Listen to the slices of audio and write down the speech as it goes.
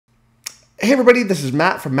Hey everybody, this is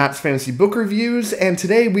Matt from Matt's Fantasy Book Reviews, and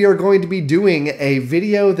today we are going to be doing a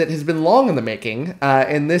video that has been long in the making,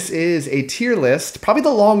 and this is a tier list, probably the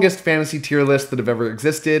longest fantasy tier list that have ever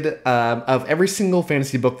existed, of every single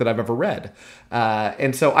fantasy book that I've ever read.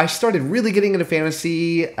 And so I started really getting into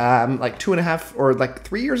fantasy like 2.5 or like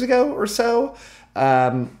 3 years ago or so.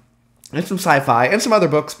 And some sci-fi and some other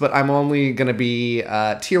books, but I'm only going to be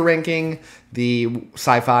tier ranking the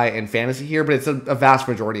sci-fi and fantasy here, but it's a vast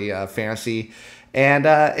majority of fantasy. And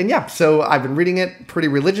yeah, so I've been reading it pretty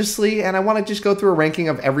religiously, and I want to just go through a ranking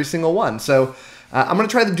of every single one. So I'm going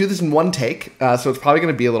to try to do this in one take, so it's probably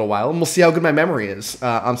going to be a little while, and we'll see how good my memory is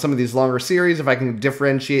on some of these longer series. If I can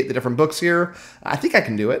differentiate the different books here, I think I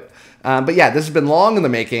can do it. But yeah, this has been long in the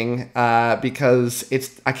making because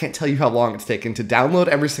I can't tell you how long it's taken to download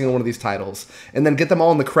every single one of these titles and then get them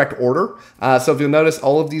all in the correct order. So if you'll notice,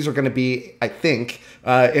 all of these are going to be, I think,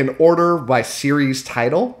 in order by series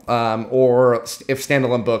title, or if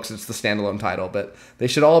standalone books, it's the standalone title. But they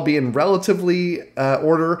should all be in relatively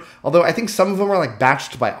order, although I think some of them are like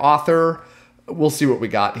batched by author. We'll see what we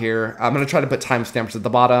got here. I'm going to try to put timestamps at the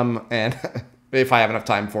bottom, and if I have enough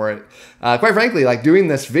time for it. Quite frankly, like doing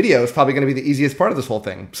this video is probably going to be the easiest part of this whole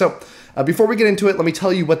thing. So before we get into it, let me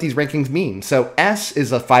tell you what these rankings mean. So S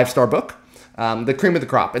is a 5-star book, the cream of the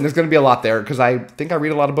crop. And there's going to be a lot there because I think I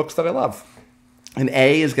read a lot of books that I love. And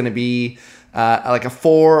A is going to be like a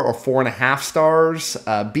 4 or 4.5 stars.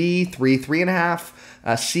 B, 3,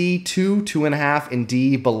 3.5. C, 2, 2.5. And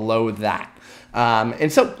D below that.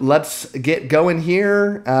 And so let's get going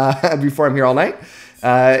here before I'm here all night.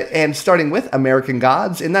 And starting with American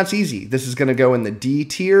Gods, and that's easy. This is going to go in the D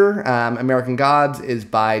tier. American Gods is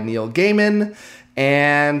by Neil Gaiman,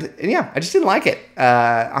 and yeah, I just didn't like it.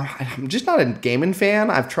 I'm just not a Gaiman fan.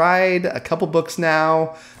 I've tried a couple books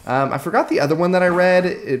now. I forgot the other one that I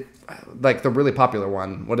read, like the really popular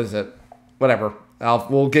one. What is it? Whatever.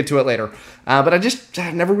 We'll get to it later. But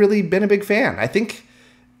I've never really been a big fan. I think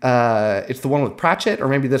it's the one with Pratchett, or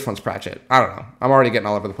maybe this one's Pratchett. I don't know. I'm already getting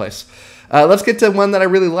all over the place. Let's get to one that I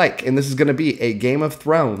really like, and this is going to be A Game of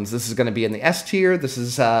Thrones. This is going to be in the S tier. This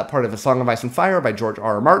is part of A Song of Ice and Fire by George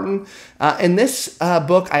R.R. Martin. And this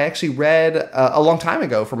book I actually read a long time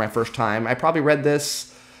ago for my first time. I probably read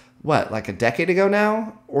this, like a decade ago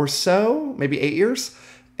now or so, maybe 8 years.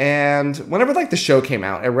 And whenever like the show came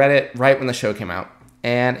out, I read it right when the show came out.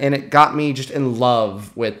 And it got me just in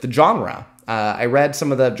love with the genre. I read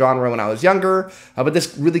some of the genre when I was younger, but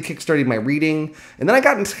this really kickstarted my reading. And then I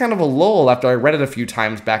got into kind of a lull after I read it a few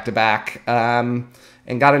times back to back, and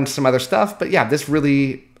got into some other stuff. But yeah, this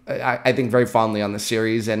really, I think very fondly on this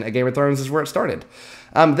series, and A Game of Thrones is where it started.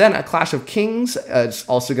 Then A Clash of Kings is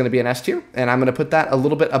also going to be an S tier, and I'm going to put that a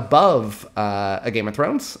little bit above A Game of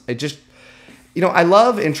Thrones. It just, I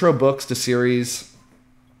love intro books to series,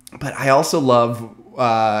 but I also love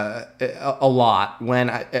a lot when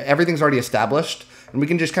everything's already established and we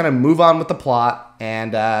can just kind of move on with the plot,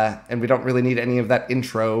 and we don't really need any of that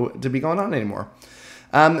intro to be going on anymore.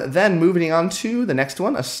 Then moving on to the next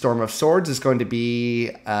one, A Storm of Swords is going to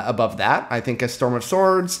be above that. I think A Storm of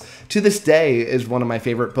Swords, to this day, is one of my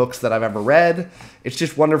favorite books that I've ever read. It's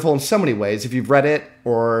just wonderful in so many ways. If you've read it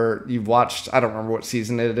or you've watched, I don't remember what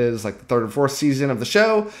season it is, like the 3rd or 4th season of the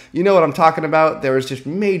show, you know what I'm talking about. There was just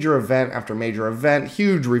major event after major event,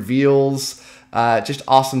 huge reveals, just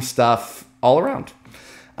awesome stuff all around.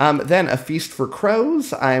 Then A Feast for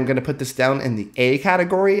Crows. I'm going to put this down in the A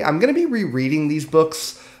category. I'm going to be rereading these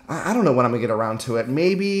books. I don't know when I'm going to get around to it.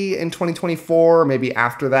 Maybe in 2024, maybe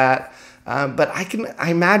after that. But I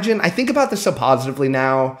think about this so positively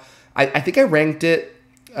now. I think I ranked it.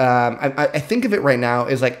 I think of it right now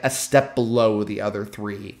as like a step below the other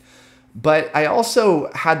 3. But I also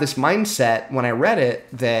had this mindset when I read it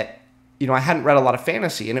that, I hadn't read a lot of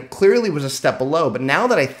fantasy, and it clearly was a step below. But now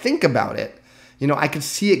that I think about it, I could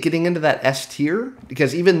see it getting into that S tier,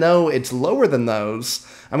 because even though it's lower than those,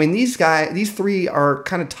 I mean, these 3 are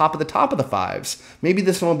kind of top of the 5s. Maybe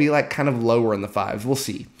this one will be like kind of lower in the 5s. We'll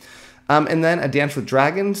see. And then A Dance with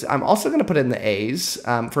Dragons, I'm also going to put it in the A's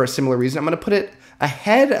for a similar reason. I'm going to put it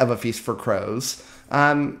ahead of A Feast for Crows. It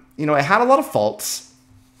had a lot of faults.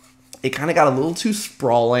 It kind of got a little too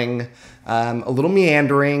sprawling, a little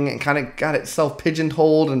meandering, and kind of got itself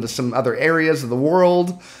pigeonholed into some other areas of the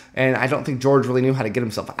world. And I don't think George really knew how to get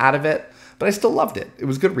himself out of it, but I still loved it. It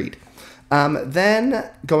was a good read. Then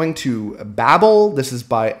going to Babel, this is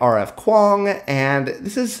by R.F. Kuang, and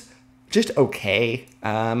this is just okay.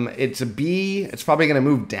 It's a B. It's probably going to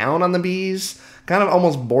move down on the B's, kind of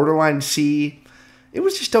almost borderline C. It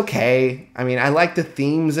was just okay. I mean, I liked the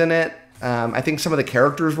themes in it. I think some of the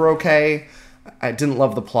characters were okay. I didn't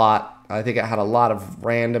love the plot. I think it had a lot of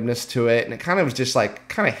randomness to it, and it kind of was just like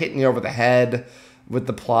kind of hitting you over the head with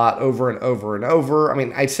the plot over and over and over. I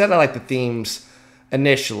mean, I said I like the themes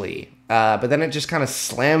initially, but then it just kind of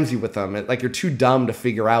slams you with them. Like, you're too dumb to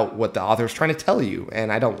figure out what the author's trying to tell you,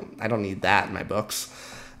 and I don't need that in my books.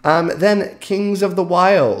 Then Kings of the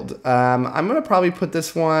Wild. I'm gonna probably put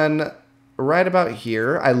this one right about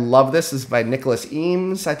here. I love this. This is by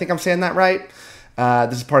𝐒𝐮𝐲. I think I'm saying that right.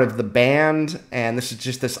 This is part of the band, and this is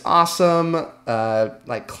just this awesome,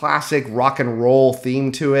 like, classic rock and roll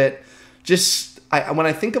theme to it. Just, when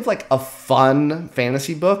I think of like a fun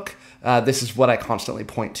fantasy book, this is what I constantly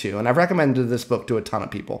point to, and I've recommended this book to a ton of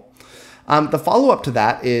people. The follow-up to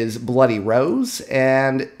that is Bloody Rose,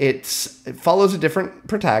 and it follows a different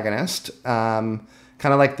protagonist, kind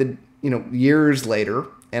of like years later.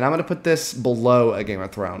 And I'm going to put this below A Game of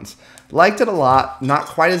Thrones. Liked it a lot. Not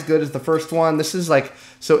quite as good as the first one. This is like,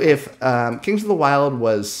 so if Kings of the Wild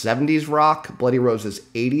was 70s rock, Bloody Rose is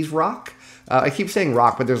 80s rock. I keep saying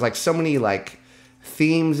rock, but there's like so many like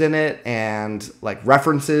themes in it and like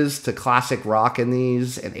references to classic rock in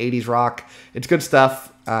these and 80s rock. It's good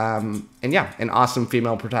stuff. And yeah, an awesome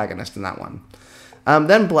female protagonist in that one.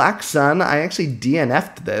 Then Black Sun, I actually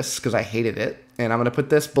DNF'd this because I hated it. And I'm going to put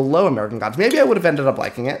this below American Gods. Maybe I would have ended up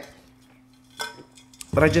liking it.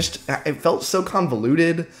 But it felt so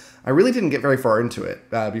convoluted. I really didn't get very far into it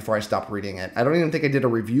before I stopped reading it. I don't even think I did a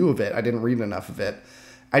review of it. I didn't read enough of it.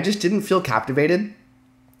 I just didn't feel captivated.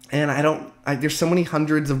 And there's so many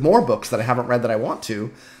hundreds of more books that I haven't read that I want to,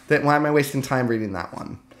 that why am I wasting time reading that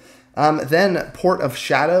one? Then Port of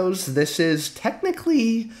Shadows. This is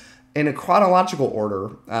technically, in a chronological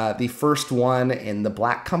order, the first one in the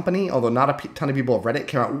Black Company, although not a ton of people have read it. It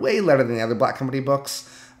came out way later than the other Black Company books,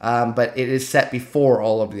 but it is set before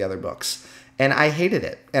all of the other books. And I hated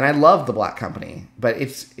it. And I love the Black Company, but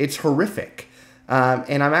it's horrific.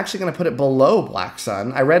 And I'm actually going to put it below Black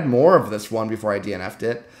Sun. I read more of this one before I DNF'd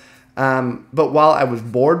it. But while I was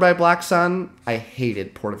bored by Black Sun, I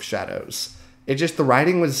hated Port of Shadows. The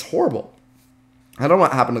writing was horrible. I don't know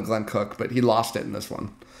what happened to Glenn Cook, but he lost it in this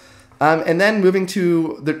one. And then moving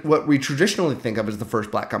to what we traditionally think of as the first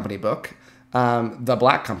Black Company book, The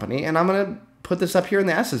Black Company, and I'm going to put this up here in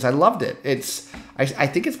the S's. I loved it. I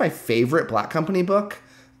think it's my favorite Black Company book,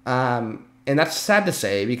 and that's sad to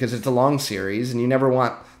say because it's a long series, and you never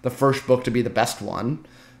want the first book to be the best one,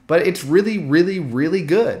 but it's really, really, really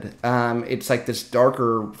good. It's like this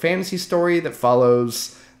darker fantasy story that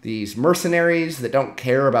follows these mercenaries that don't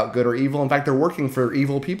care about good or evil. In fact, they're working for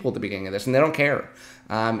evil people at the beginning of this, and they don't care.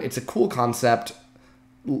 It's a cool concept,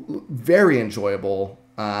 very enjoyable.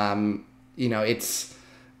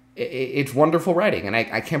 It's wonderful writing, and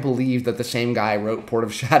I can't believe that the same guy wrote Port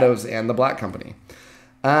of Shadows and The Black Company.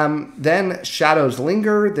 Then Shadows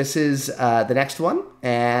Linger. This is the next one,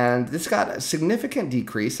 and this got a significant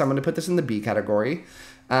decrease. I'm going to put this in the B category.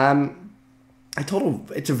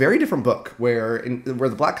 It's a very different book where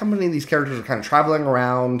the Black Company, these characters are kind of traveling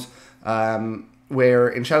around. Where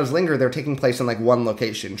in Shadows Linger, they're taking place in like one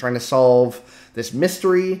location, trying to solve this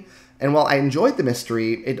mystery. And while I enjoyed the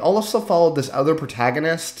mystery, it also followed this other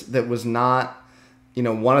protagonist that was not,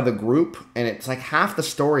 one of the group. And it's like half the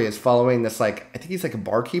story is following this, like, I think he's like a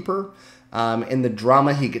barkeeper, and the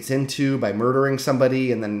drama he gets into by murdering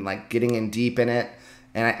somebody and then like getting in deep in it.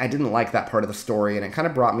 And I didn't like that part of the story, and it kind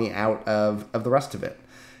of brought me out of the rest of it.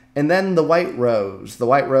 And then The White Rose. The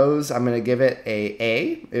White Rose, I'm going to give it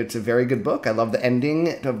A. It's a very good book. I love the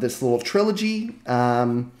ending of this little trilogy.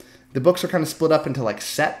 The books are kind of split up into like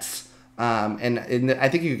sets. And I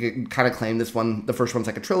think you could kind of claim this one, the first one's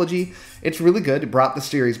like a trilogy. It's really good. It brought the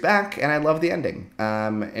series back, and I love the ending.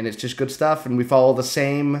 And it's just good stuff, and we follow the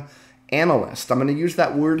same analyst. I'm going to use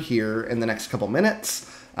that word here in the next couple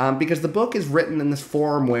minutes. Because the book is written in this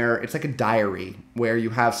form where it's like a diary, where you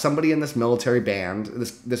have somebody in this military band,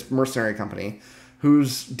 this mercenary company,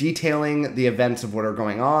 who's detailing the events of what are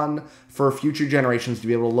going on for future generations to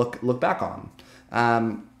be able to look back on.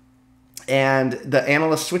 And the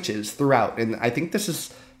analyst switches throughout, and I think this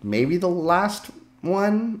is maybe the last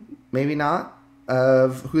one, maybe not,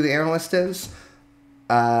 of who the analyst is.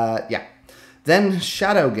 Yeah. Then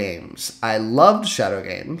Shadow Games. I loved Shadow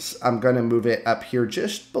Games. I'm going to move it up here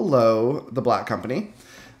just below The Black Company.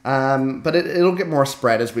 But it'll get more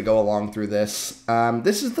spread as we go along through this.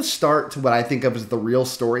 This is the start to what I think of as the real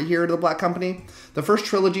story here to The Black Company. The first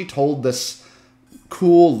trilogy told this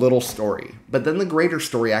cool little story. But then the greater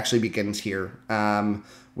story actually begins here,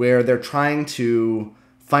 where they're trying to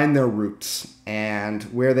find their roots and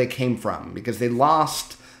where they came from, because they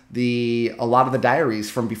lost a lot of the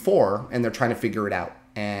diaries from before, and they're trying to figure it out,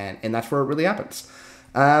 and that's where it really happens.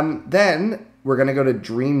 Then we're going to go to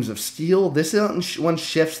Dreams of Steel. This one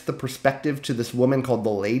shifts the perspective to this woman called the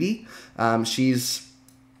Lady. She's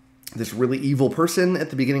this really evil person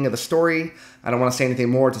at the beginning of the story. I don't want to say anything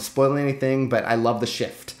more to spoil anything, but I love the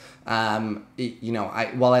shift. While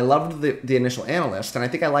I loved the initial analyst, and I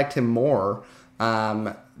think I liked him more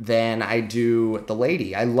than I do the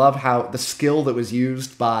Lady. I love how the skill that was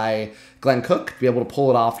used by Glenn Cook to be able to pull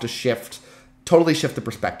it off to totally shift the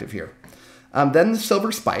perspective here. Then the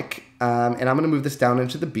Silver Spike, and I'm going to move this down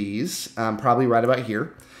into the B's, probably right about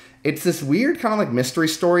here. It's this weird kind of like mystery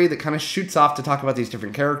story that kind of shoots off to talk about these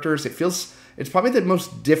different characters. It's probably the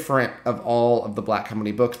most different of all of the Black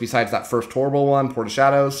Company books, besides that first horrible one, Port of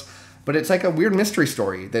Shadows. But it's like a weird mystery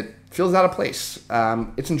story that feels out of place.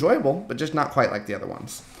 It's enjoyable, but just not quite like the other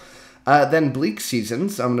ones. Then Bleak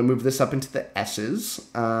Seasons. I'm going to move this up into the S's,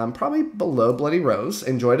 probably below Bloody Rose.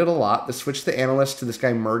 Enjoyed it a lot. The switch the analyst to this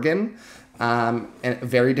guy Mergen, and a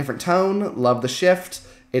very different tone. Love the shift.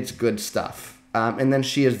 It's good stuff. And then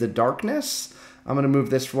She is the Darkness. I'm going to move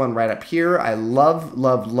this one right up here. I love,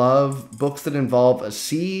 love, love books that involve a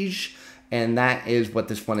siege, and that is what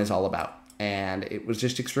this one is all about. And it was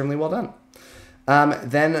just extremely well done.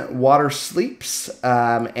 Then Water Sleeps,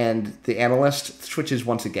 and the analyst switches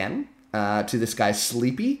once again to this guy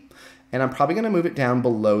Sleepy, and I'm probably going to move it down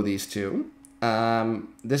below these two.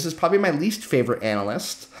 This is probably my least favorite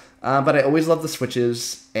analyst, but I always love the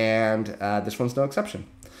switches, and this one's no exception.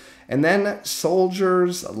 And then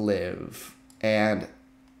Soldiers Live, and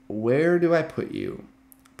where do I put you?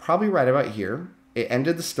 Probably right about here. It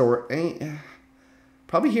ended the story.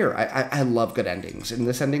 Probably here. I love good endings, and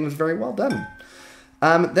this ending was very well done.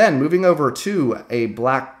 Then moving over to the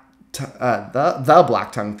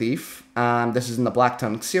Blacktongue Thief. This is in the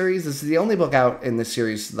Blacktongue series. This is the only book out in this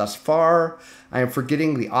series thus far. I am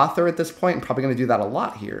forgetting the author at this point. I'm probably going to do that a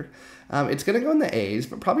lot here. It's going to go in the A's,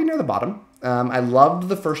 but probably near the bottom. I loved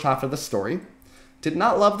the first half of the story. Did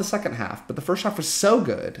not love the second half, but the first half was so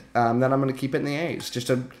good that I'm going to keep it in the A's. Just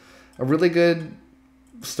a really good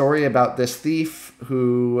story about this thief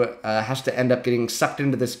who has to end up getting sucked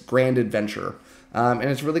into this grand adventure. And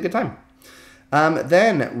it's a really good time.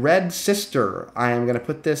 Then Red Sister. I am going to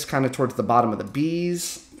put this kind of towards the bottom of the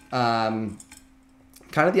B's. Kind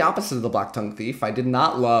of the opposite of the Blacktongue Thief. I did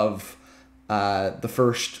not love the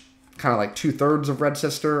first kind of like 2/3 of Red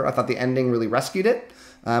Sister. I thought the ending really rescued it.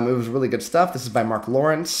 It was really good stuff. This is by Mark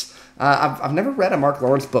Lawrence. I've never read a Mark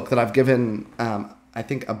Lawrence book that I've given, I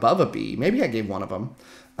think, above a B. Maybe I gave one of them.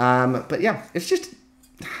 But yeah, it's just,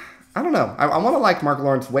 I don't know. I want to like Mark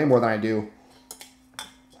Lawrence way more than I do.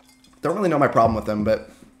 Don't really know my problem with him, but,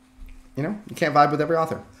 you can't vibe with every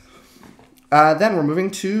author. Then we're moving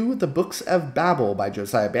to the Books of Babel by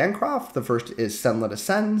Josiah Bancroft. The first is Senlin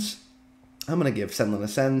Ascends. I'm going to give Senlin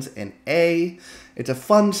Ascends an A. It's a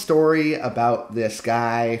fun story about this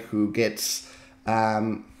guy who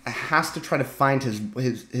has to try to find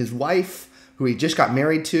his wife, who he just got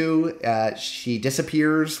married to. She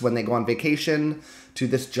disappears when they go on vacation to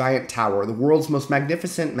this giant tower, the world's most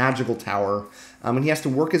magnificent magical tower. And he has to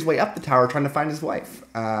work his way up the tower trying to find his wife.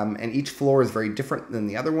 And each floor is very different than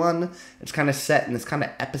the other one. It's kind of set in this kind of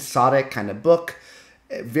episodic kind of book.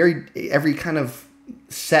 Every kind of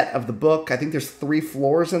set of the book, I think there's 3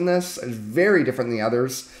 floors in this. It's very different than the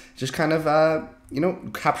others. Just kind of,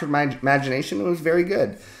 captured my imagination. It was very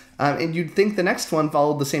good. And you'd think the next one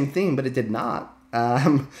followed the same theme, but it did not.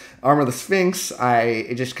 Armor of the Sphinx,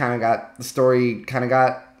 the story kind of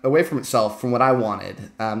got away from itself from what I wanted.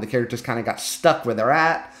 The characters kind of got stuck where they're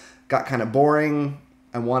at, got kind of boring.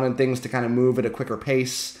 I wanted things to kind of move at a quicker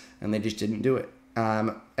pace, and they just didn't do it.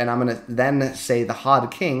 And I'm going to then say the Hod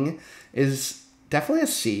King is definitely a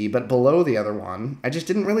C, but below the other one. I just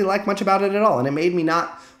didn't really like much about it at all, and it made me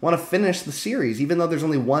not want to finish the series, even though there's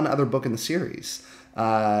only one other book in the series.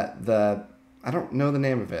 I don't know the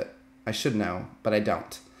name of it. I should know, but I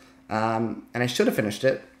don't. And I should have finished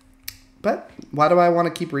it, but why do I want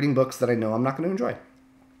to keep reading books that I know I'm not going to enjoy?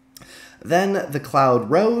 Then The Cloud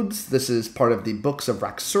Roads. This is part of the Books of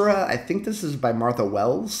Raksura. I think this is by Martha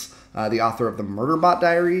Wells, the author of the Murderbot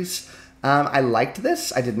Diaries. I liked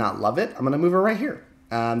this. I did not love it. I'm going to move her right here.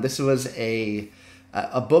 This was a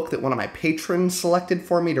book that one of my patrons selected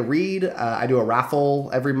for me to read. I do a raffle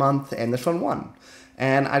every month, and this one won.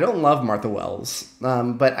 And I don't love Martha Wells,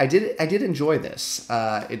 but I did enjoy this.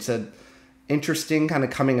 It's an interesting kind of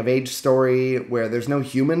coming-of-age story where there's no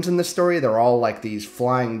humans in the story. They're all like these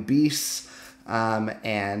flying beasts.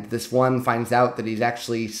 And this one finds out that he's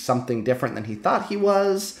actually something different than he thought he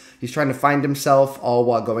was. He's trying to find himself all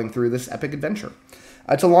while going through this epic adventure.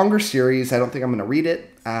 It's a longer series. I don't think I'm going to read it,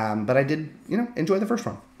 but I did, enjoy the first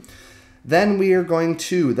one. Then we are going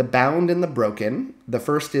to The Bound and the Broken. The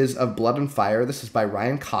first is Of Blood and Fire. This is by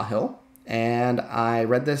Ryan Cahill. And I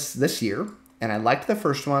read this year, and I liked the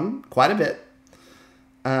first one quite a bit.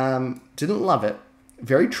 Didn't love it.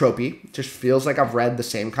 Very tropey. Just feels like I've read the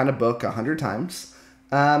same kind of book 100 times.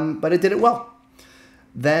 But it did it well.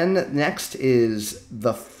 Then next is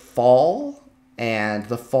The Fall. And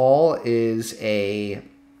The Fall is a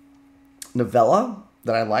novella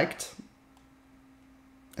that I liked.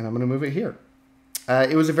 And I'm going to move it here.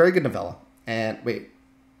 It was a very good novella. And wait.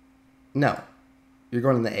 No. You're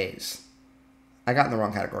going in the A's. I got in the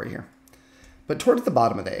wrong category here. But towards the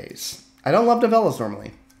bottom of the A's. I don't love novellas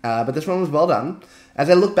normally. But this one was well done. As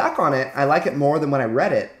I look back on it, I like it more than when I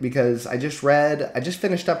read it. Because I just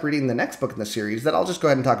finished up reading the next book in the series that I'll just go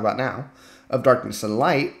ahead and talk about now. Of Darkness and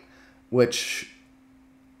Light. Which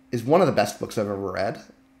is one of the best books I've ever read.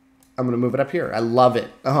 I'm going to move it up here. I love it.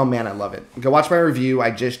 Oh, man, I love it. Go watch my review.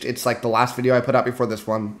 It's like the last video I put out before this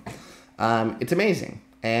one. It's amazing.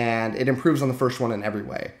 And it improves on the first one in every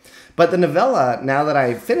way. But the novella, now that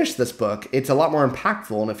I finished this book, it's a lot more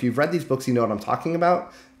impactful. And if you've read these books, you know what I'm talking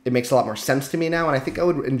about. It makes a lot more sense to me now. And I think I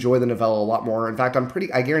would enjoy the novella a lot more. In fact,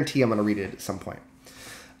 I guarantee I'm going to read it at some point.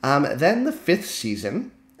 Then the fifth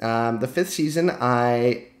season. The fifth season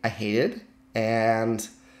I hated. And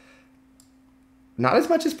not as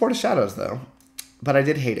much as Port of Shadows, though. But I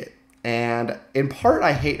did hate it. And in part,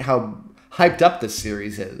 I hate how hyped up this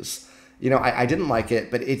series is. You know, I didn't like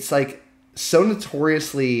it, but it's like so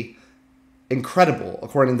notoriously incredible,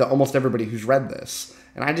 according to almost everybody who's read this.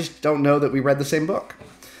 And I just don't know that we read the same book.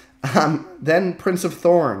 Then Prince of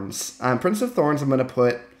Thorns. Prince of Thorns I'm going to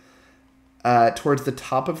put towards the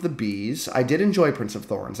top of the B's. I did enjoy Prince of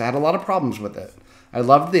Thorns. I had a lot of problems with it. I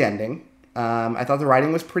loved the ending. I thought the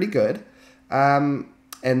writing was pretty good. And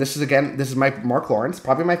this is my Mark Lawrence,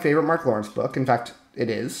 probably my favorite Mark Lawrence book. In fact, it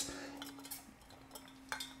is.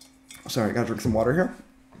 Sorry, I gotta drink some water here.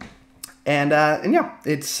 And yeah,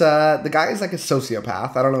 it's the guy is like a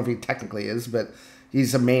sociopath. I don't know if he technically is, but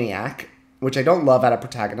he's a maniac, which I don't love out of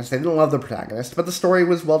protagonist. I didn't love the protagonist, but the story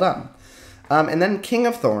was well done. And then King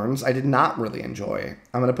of Thorns, I did not really enjoy.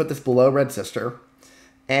 I'm gonna put this below Red Sister.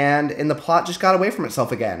 And the plot just got away from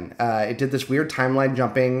itself again. It did this weird timeline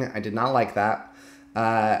jumping. I did not like that.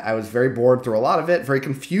 I was very bored through a lot of it, very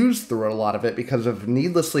confused through a lot of it because of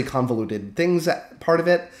needlessly convoluted things part of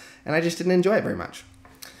it, and I just didn't enjoy it very much.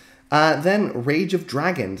 Then Rage of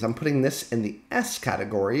Dragons. I'm putting this in the S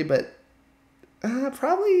category, but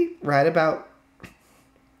probably right about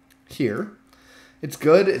here. It's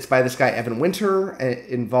good. It's by this guy, Evan Winter.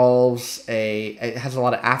 It has a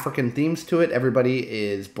lot of African themes to it. Everybody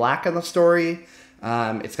is black in the story.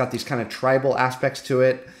 It's got these kind of tribal aspects to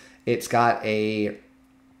it. It's got a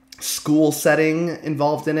school setting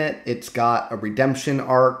involved in it. It's got a redemption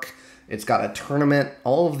arc. It's got a tournament.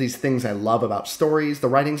 All of these things I love about stories. The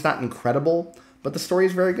writing's not incredible, but the story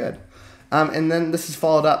is very good. And then this is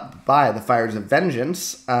followed up by The Fires of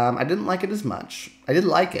Vengeance. I didn't like it as much. I did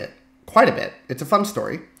like it quite a bit. It's a fun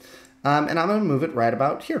story. And I'm going to move it right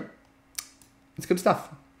about here. It's good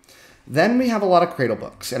stuff. Then we have a lot of Cradle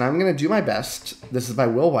books, and I'm going to do my best, this is by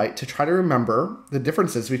Will White, to try to remember the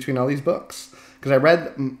differences between all these books. Because I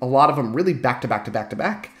read a lot of them really back to back to back to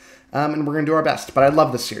back, and we're going to do our best. But I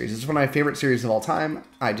love this series. It's one of my favorite series of all time.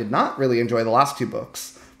 I did not really enjoy the last two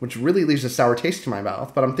books, which really leaves a sour taste in my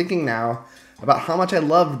mouth. But I'm thinking now about how much I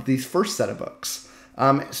loved these first set of books.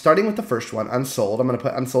 Starting with the first one, Unsold. I'm going to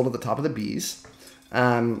put Unsold at the top of the B's.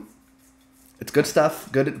 It's good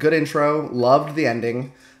stuff, good intro, loved the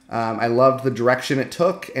ending. I loved the direction it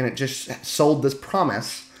took, and it just sold this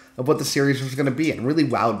promise of what the series was going to be and really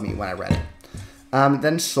wowed me when I read it.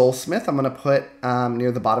 Then Soulsmith, I'm going to put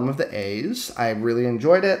near the bottom of the A's. I really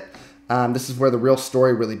enjoyed it. This is where the real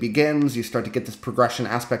story really begins. You start to get this progression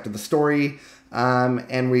aspect of the story,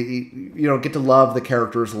 and we get to love the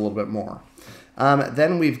characters a little bit more.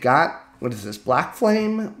 Then we've got, what is this, Black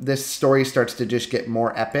Flame? This story starts to just get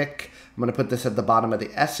more epic. I'm going to put this at the bottom of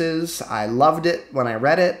the S's. I loved it when I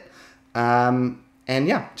read it. And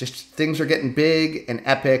yeah, just things are getting big and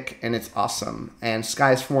epic, and it's awesome. And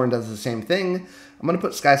Skysworn does the same thing. I'm going to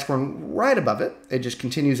put Skysworn right above it. It just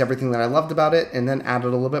continues everything that I loved about it, and then added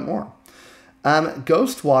a little bit more.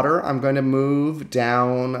 Ghostwater, I'm going to move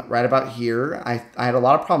down right about here. I had a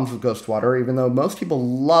lot of problems with Ghostwater, even though most people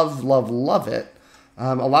love it.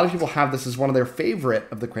 A lot of people have this as one of their favorite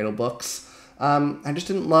of the Cradle books. I just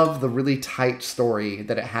didn't love the really tight story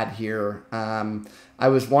that it had here. I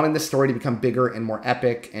was wanting this story to become bigger and more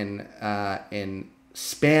epic and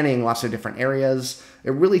spanning lots of different areas.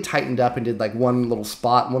 It really tightened up and did like one little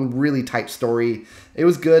spot, one really tight story. It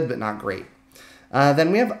was good, but not great.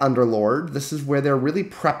 Then we have Underlord. This is where they're really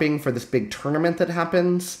prepping for this big tournament that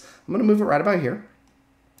happens. I'm going to move it right about here.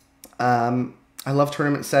 I love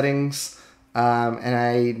tournament settings,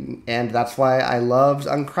 and that's why I loved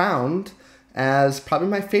Uncrowned as probably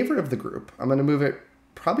my favorite of the group. I'm going to move it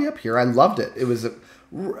probably up here. I loved it. It was a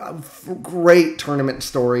great tournament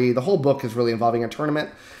story. The whole book is really involving a tournament,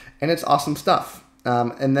 and it's awesome stuff.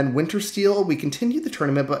 And then Wintersteel, we continued the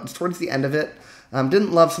tournament, but towards the end of it,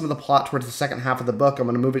 didn't love some of the plot towards the second half of the book. I'm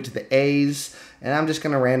going to move it to the A's, and I'm just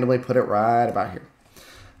going to randomly put it right about here.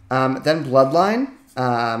 Then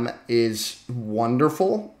Bloodline is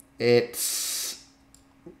wonderful. It's,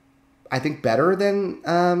 I think, better than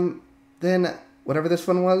whatever this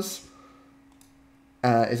one was.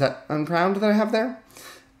 Is that Uncrowned that I have there?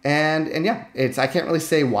 And yeah, I can't really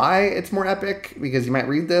say why it's more epic, because you might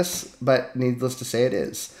read this, but needless to say it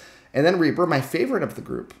is. And then Reaper, my favorite of the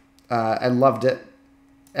group. I loved it.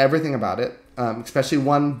 Everything about it. Especially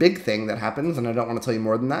one big thing that happens, and I don't want to tell you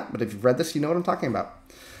more than that, but if you've read this, you know what I'm talking about.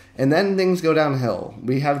 And then things go downhill.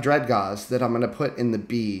 We have Dreadgauze that I'm going to put in the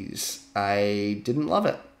B's. I didn't love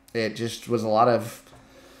it. It just was a lot of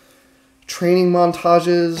training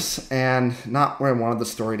montages and not where I wanted the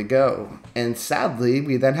story to go. And sadly,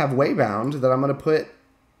 we then have Waybound that I'm going to put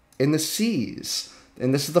in the C's.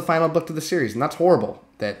 And this is the final book to the series, and that's horrible.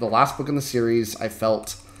 That the last book in the series I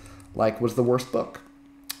felt like was the worst book.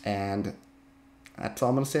 And that's all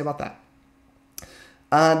I'm going to say about that.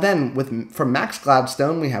 Then, from Max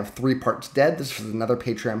Gladstone, we have 3 Parts Dead. This was another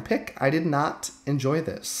Patreon pick. I did not enjoy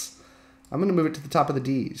this. I'm going to move it to the top of the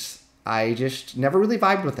D's. I just never really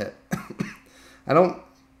vibed with it. I don't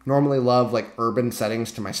normally love like urban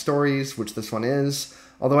settings to my stories, which this one is.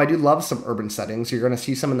 Although I do love some urban settings. You're going to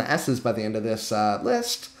see some in the S's by the end of this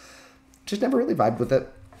list. Just never really vibed with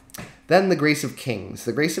it. Then The Grace of Kings.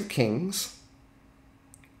 The Grace of Kings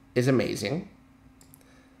is amazing.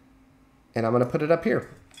 And I'm going to put it up here.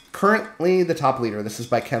 Currently the top leader. This is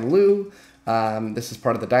by Ken Liu. This is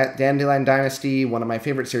part of the Dandelion Dynasty, one of my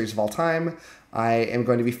favorite series of all time. I am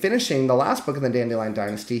going to be finishing the last book in the Dandelion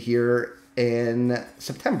Dynasty here in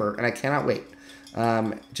September, and I cannot wait.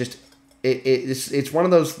 It's one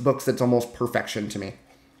of those books that's almost perfection to me.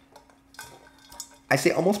 I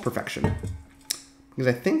say almost perfection because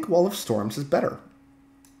I think Wall of Storms is better.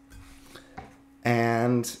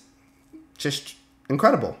 And just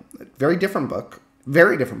incredible. Very different book.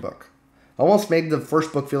 Very different book. Almost made the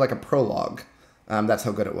first book feel like a prologue. That's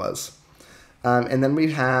how good it was. And then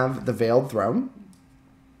we have The Veiled Throne.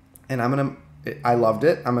 And I loved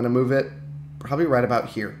it. I'm going to move it probably right about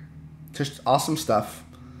here. Just awesome stuff.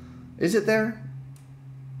 Is it there?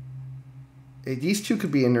 These two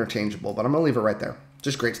could be interchangeable, but I'm going to leave it right there.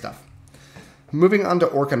 Just great stuff. Moving on to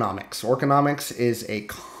Orconomics. Orconomics is a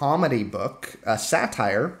comedy book, a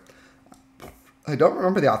satire. I don't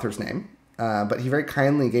remember the author's name, but he very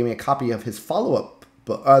kindly gave me a copy of his follow-up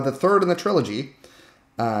book, the third in the trilogy.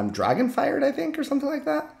 Dragonfired, I think, or something like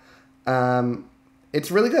that.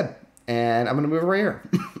 It's really good, and I'm going to move it right here.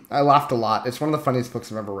 I laughed a lot. It's one of the funniest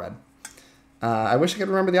books I've ever read. I wish I could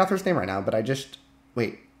remember the author's name right now, but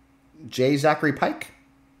wait, J. Zachary Pike?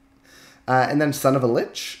 And then Son of a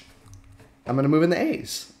Lich. I'm going to move in the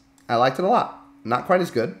A's. I liked it a lot. Not quite as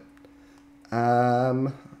good.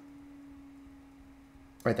 Right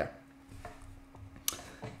there.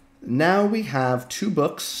 Now we have 2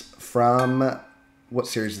 books from... What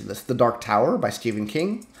series is this? The Dark Tower by Stephen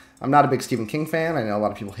King. I'm not a big Stephen King fan. I know a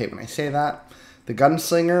lot of people hate when I say that. The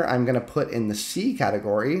Gunslinger, I'm going to put in the C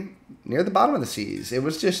category, near the bottom of the C's. It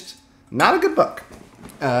was just not a good book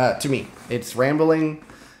to me. It's rambling,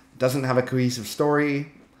 doesn't have a cohesive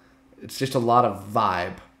story. It's just a lot of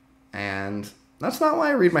vibe. And that's not why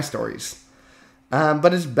I read my stories.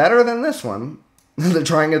 But it's better than this one, The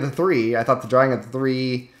Drawing of the Three. I thought The Drawing of the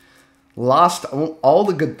Three lost all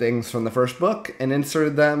the good things from the first book and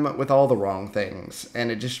inserted them with all the wrong things.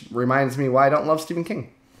 And it just reminds me why I don't love Stephen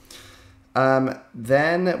King.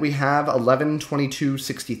 Then we have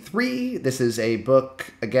 11/22/63. This is a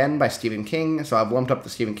book, again, by Stephen King. So I've lumped up the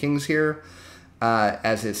Stephen Kings here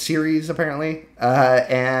as his series, apparently.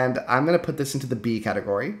 And I'm going to put this into the B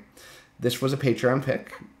category. This was a Patreon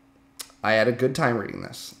pick. I had a good time reading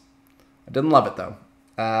this. I didn't love it, though.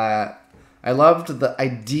 I loved the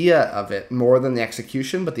idea of it more than the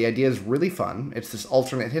execution, but the idea is really fun. It's this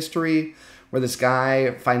alternate history where this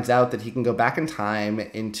guy finds out that he can go back in time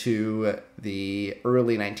into the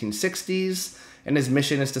early 1960s, and his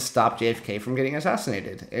mission is to stop JFK from getting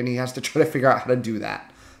assassinated, and he has to try to figure out how to do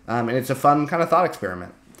that. And it's a fun kind of thought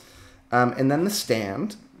experiment. And then The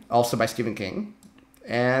Stand, also by Stephen King,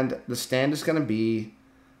 and The Stand is going to be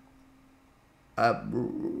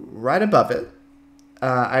right above it.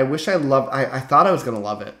 I wish I loved... I thought I was going to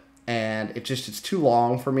love it, and it's too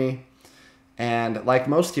long for me. And like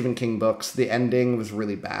most Stephen King books, the ending was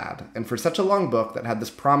really bad. And for such a long book that had this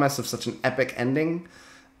promise of such an epic ending,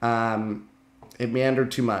 it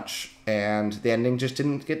meandered too much, and the ending just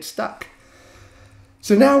didn't get stuck.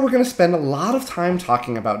 So now we're going to spend a lot of time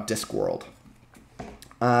talking about Discworld.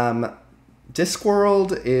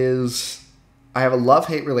 Discworld is... I have a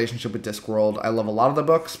love-hate relationship with Discworld. I love a lot of the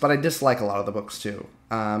books, but I dislike a lot of the books too.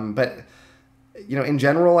 But, you know, in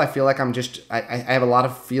general, I feel like I have a lot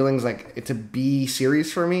of feelings like it's a B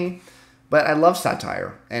series for me. But I love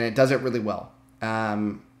satire, and it does it really well.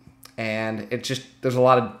 And it just... There's a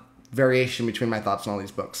lot of variation between my thoughts on all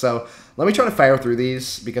these books. So let me try to fire through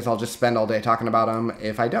these, because I'll just spend all day talking about them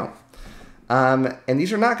if I don't. And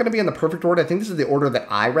these are not going to be in the perfect order. I think this is the order that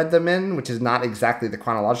I read them in, which is not exactly the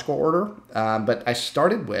chronological order. But I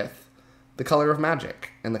started with The Color of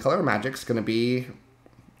Magic. And The Color of Magic is going to be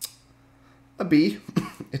a B.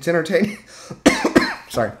 It's entertaining.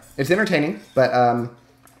 Sorry. It's entertaining, but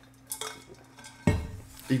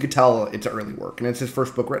you could tell it's early work. And it's his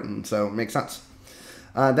first book written, so it makes sense.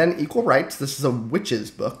 Then Equal Rights. This is a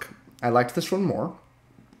witches book. I liked this one more.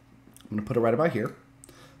 I'm going to put it right about here.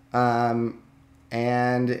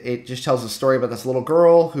 And it just tells a story about this little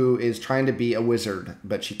girl who is trying to be a wizard,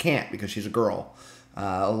 but she can't because she's a girl.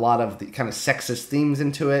 A lot of the kind of sexist themes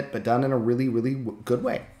into it, but done in a really, really good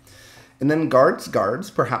way. And then Guards,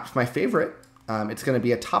 perhaps my favorite. It's going to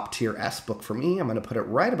be a top tier S book for me. I'm going to put it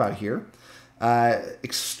right about here.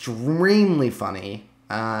 Extremely funny.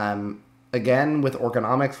 Again, with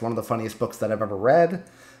Orgonomics, one of the funniest books that I've ever read,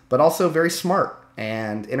 but also very smart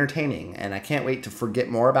and entertaining, and I can't wait to forget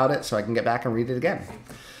more about it so I can get back and read it again.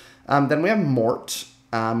 Then we have Mort.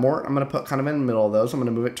 Mort, I'm going to put kind of in the middle of those. I'm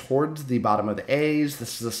going to move it towards the bottom of the A's.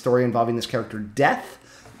 This is a story involving this character, Death.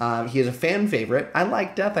 He is a fan favorite. I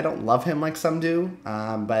like Death. I don't love him like some do,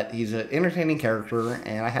 but he's an entertaining character,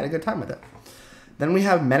 and I had a good time with it. Then we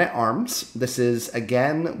have Men at Arms. This is,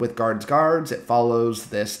 again, with Guards. It follows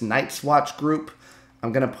this Night's Watch group.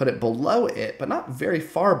 I'm going to put it below it, but not very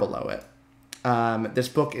far below it. This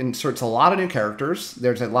book inserts a lot of new characters.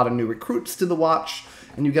 There's a lot of new recruits to the Watch,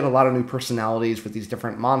 and you get a lot of new personalities with these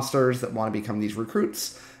different monsters that want to become these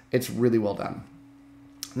recruits. It's really well done.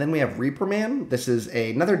 And then we have Reaper Man. This is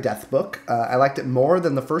another Death book. I liked it more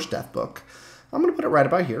than the first Death book. I'm going to put it right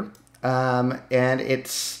about here. And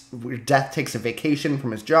it's where Death takes a vacation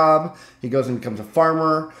from his job. He goes and becomes a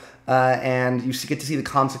farmer, and you get to see the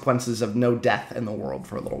consequences of no death in the world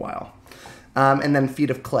for a little while. And then Feet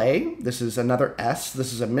of Clay. This is another S.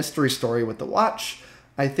 This is a mystery story with the Watch.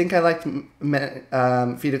 I think I liked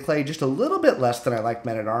Feet of Clay just a little bit less than I liked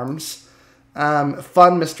Men at Arms.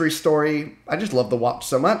 Fun mystery story. I just love the Watch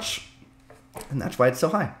so much, and that's why it's so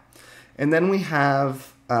high. And then we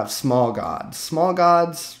have Small Gods. Small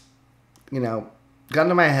Gods, you know, gun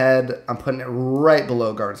to my head, I'm putting it right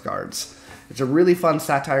below Guards. It's a really fun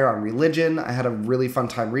satire on religion. I had a really fun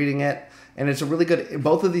time reading it. And it's a really good,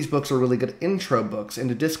 both of these books are really good intro books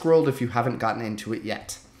into Discworld if you haven't gotten into it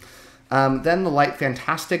yet. Then The Light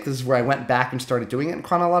Fantastic. This is where I went back and started doing it in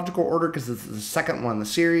chronological order because this is the second one in the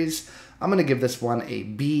series. I'm going to give this one a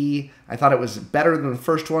B. I thought it was better than the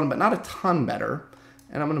first one, but not a ton better.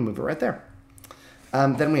 And I'm going to move it right there.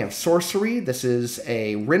 Then we have Sorcery. This is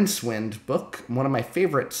a Rincewind book, one of my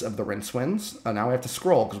favorites of the Rincewinds. Now we have to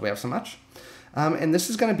scroll because we have so much. And this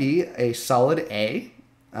is going to be a solid A.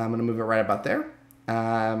 I'm going to move it right about there.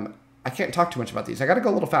 I can't talk too much about these. I got to go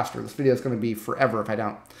a little faster. This video is going to be forever if I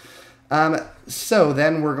don't. So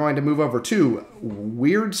then we're going to move over to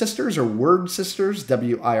Weird Sisters or Word Sisters,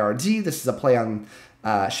 W-I-R-D. This is a play on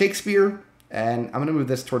Shakespeare, and I'm going to move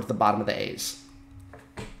this towards the bottom of the A's.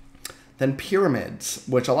 Then Pyramids,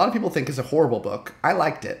 which a lot of people think is a horrible book. I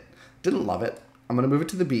liked it. Didn't love it. I'm going to move it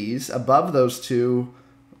to the B's. Above those two,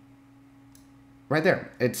 right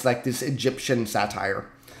there. It's like this Egyptian satire.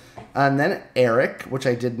 And then Eric, which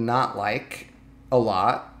I did not like a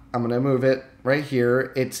lot. I'm going to move it right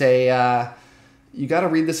here. It's a, you got to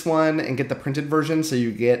read this one and get the printed version. So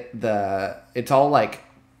you get it's all like,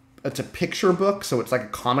 it's a picture book. So it's like a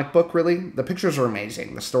comic book, really. The pictures are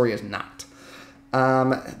amazing. The story is not.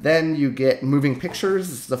 Then you get Moving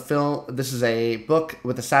Pictures. This is a book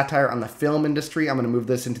with a satire on the film industry. I'm going to move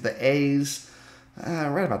this into the A's,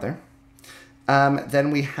 right about there.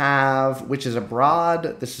 Then we have Witches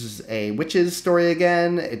Abroad. This is a witches story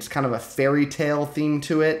again. It's kind of a fairy tale theme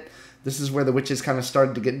to it. This is where the witches kind of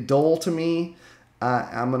started to get dull to me.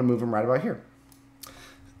 I'm going to move them right about here.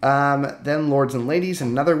 Then Lords and Ladies,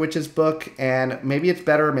 another witches book. And maybe it's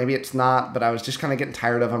better, maybe it's not, but I was just kind of getting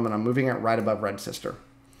tired of them, and I'm moving it right above Red Sister.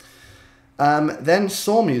 Then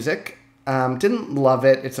Soul Music. Didn't love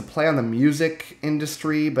it. It's a play on the music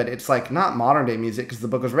industry, but it's like not modern day music because the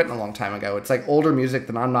book was written a long time ago. It's like older music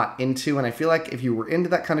that I'm not into, and I feel like if you were into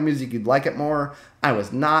that kind of music, you'd like it more. I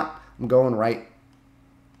was not. I'm going right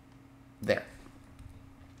there.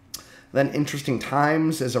 Then Interesting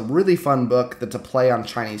Times is a really fun book that's a play on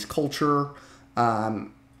Chinese culture.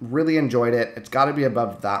 Really enjoyed it. It's got to be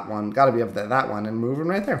above that one. Got to be above that one, and moving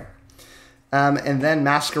right there. And then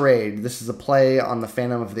Masquerade. This is a play on the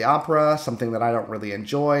Phantom of the Opera, something that I don't really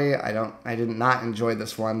enjoy. I did not enjoy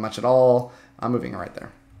this one much at all. I'm moving right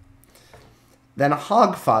there. Then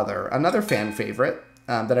Hogfather, another fan favorite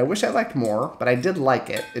that I wish I liked more, but I did like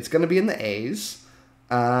it. It's going to be in the A's.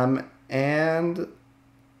 And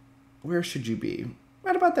where should you be?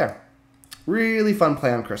 Right about there. Really fun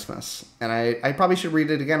play on Christmas. And I probably should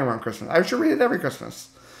read it again around Christmas. I should read it every Christmas.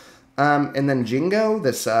 And then Jingo,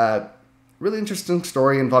 this really interesting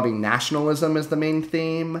story involving nationalism as the main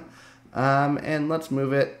theme. And let's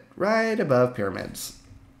move it right above Pyramids.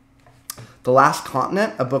 The Last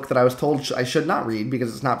Continent, a book that I was told I should not read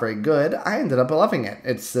because it's not very good. I ended up loving it.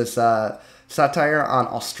 It's this satire on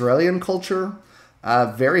Australian culture.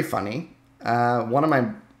 Very funny.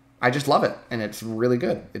 I just love it, and it's really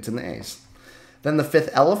good. It's in the A's. Then The Fifth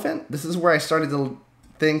Elephant. This is where I started to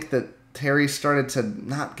think that Terry started to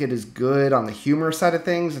not get as good on the humor side of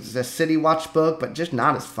things. It's a City Watch book, but just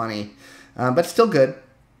not as funny. But still good,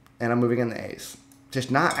 and I'm moving in the A's.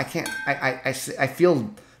 Just not, I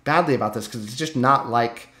feel badly about this because it's just not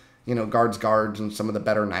like, you know, Guards and some of the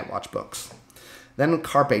better Night Watch books. Then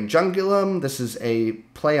Carpe Jungulum. This is a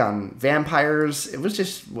play on vampires. It was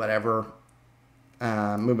just whatever.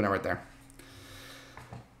 Moving it right there.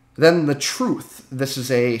 Then The Truth. This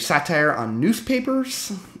is a satire on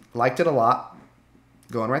newspapers. Liked it a lot.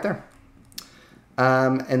 Going right there.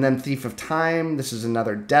 And then Thief of Time. This is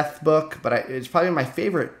another death book, but it's probably my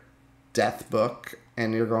favorite death book,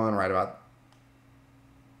 and you're going right about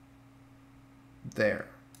there.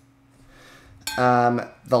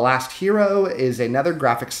 The Last Hero is another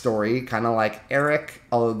graphic story, kind of like Eric,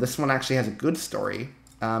 although this one actually has a good story.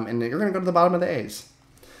 And you're going to go to the bottom of the A's.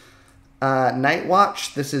 Night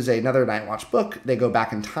Watch. This is another Night Watch book. They go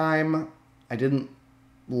back in time. I didn't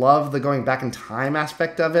love the going back in time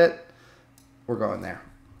aspect of it. We're going there.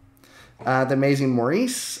 The Amazing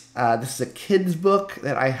Maurice. This is a kid's book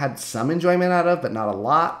that I had some enjoyment out of, but not a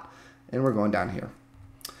lot. And we're going down here.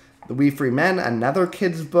 The We Free Men, another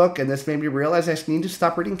kid's book. And this made me realize I need to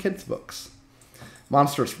stop reading kids' books.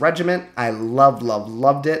 Monstrous Regiment. I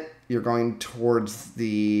loved it. You're going towards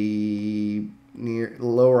the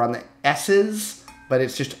lower on the S's, but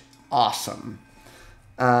it's just awesome.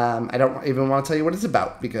 I don't even want to tell you what it's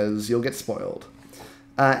about because you'll get spoiled.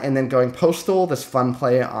 And then going Postal, this fun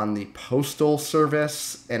play on the Postal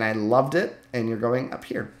Service, and I loved it, and you're going up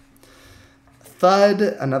here. Thud,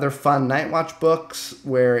 another fun Night Watch books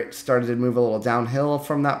where it started to move a little downhill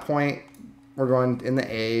from that point. We're going in the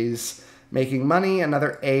A's. Making Money,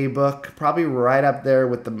 another A book, probably right up there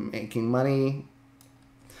with the Making Money.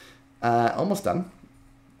 Almost done.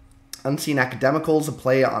 Unseen Academicals, a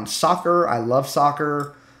play on soccer. I love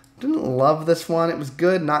soccer. Didn't love this one. It was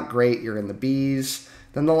good, not great. You're in the B's.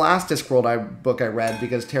 Then the last Discworld book I read,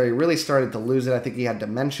 because Terry really started to lose it. I think he had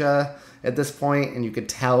dementia at this point, and you could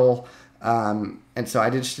tell. And so I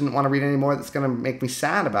just didn't want to read any more that's going to make me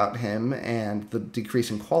sad about him and the decrease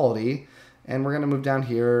in quality. And we're going to move down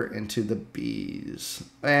here into the B's.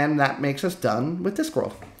 And that makes us done with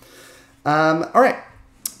Discworld. All right.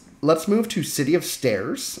 Let's move to City of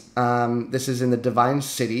Stairs. This is in the Divine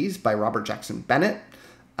Cities by Robert Jackson Bennett.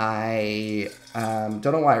 I don't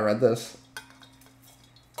know why I read this.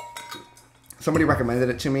 Somebody recommended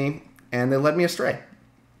it to me, and they led me astray.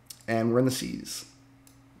 And we're in the C's.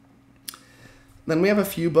 Then we have a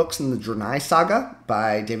few books in the Drenai Saga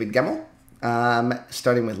by David Gemmell.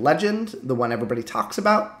 Starting with Legend, the one everybody talks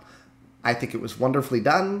about. I think it was wonderfully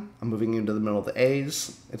done. I'm moving into the middle of the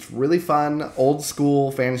A's. It's really fun, old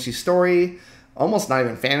school fantasy story. Almost not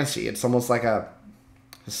even fantasy. It's almost like a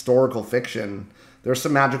historical fiction. There's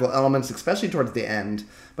some magical elements, especially towards the end.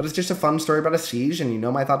 But it's just a fun story about a siege, and you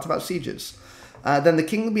know my thoughts about sieges. Then The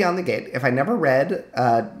King Beyond the Gate. If I never read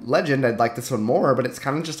Legend, I'd like this one more, but it's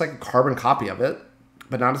kind of just like a carbon copy of it,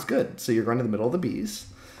 but not as good. So you're going to the middle of the B's.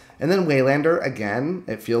 And then Waylander, again,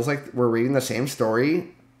 it feels like we're reading the same story,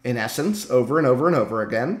 in essence, over and over and over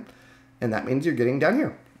again. And that means you're getting down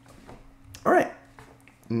here. All right.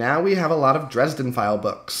 Now we have a lot of Dresden File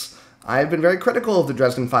books. I've been very critical of the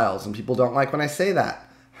Dresden Files, and people don't like when I say that.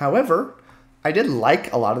 However, I did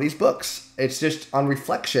like a lot of these books. It's just, on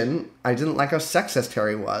reflection, I didn't like how sexist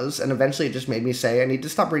Harry was, and eventually it just made me say I need to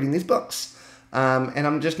stop reading these books. And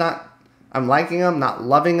I'm just not, I'm liking them, not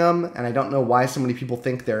loving them, and I don't know why so many people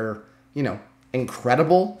think they're, you know,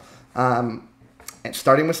 incredible. And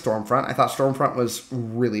starting with Stormfront, I thought Stormfront was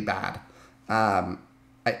really bad. I'm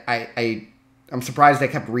surprised I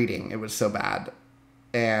kept reading. It was so bad.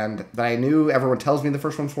 And that I knew everyone tells me the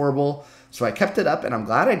first one's horrible, so I kept it up, and I'm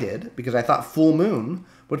glad I did, because I thought Full Moon,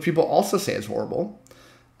 which people also say is horrible,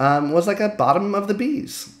 was like a bottom of the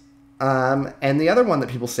B's. And the other one that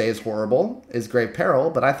people say is horrible is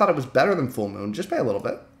𝗂𝐿, but I thought it was better than Full Moon, just by a little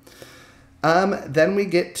bit. Then we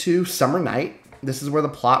get to Summer Night. This is where the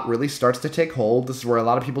plot really starts to take hold. This is where a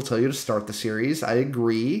lot of people tell you to start the series. I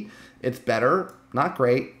agree. It's better, not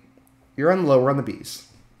great. You're on lower on the B's.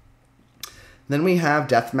 Then we have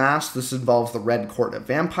Death Mask. This involves the Red Court of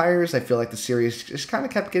Vampires. I feel like the series just kind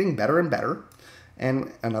of kept getting better and better.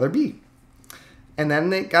 And another B. And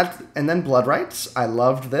then Blood Rights. I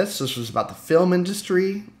loved this. This was about the film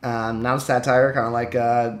industry. Not a satire, kind of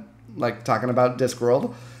like talking about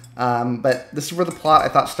Discworld. But this is where the plot, I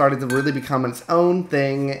thought, started to really become its own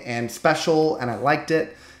thing and special, and I liked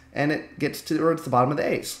it. And it gets towards the bottom of the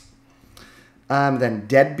A's. Then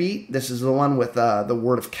Deadbeat. This is the one with the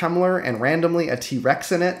Word of 𝐒⍬⍇ and randomly a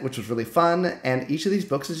T-Rex in it, which was really fun. And each of these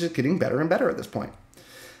books is just getting better and better at this point.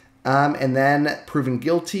 And then Proven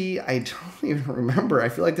Guilty. I don't even remember. I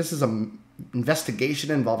feel like this is an investigation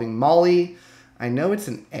involving Molly. I know it's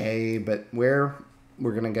an A, but we're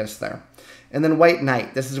going to guess there. And then White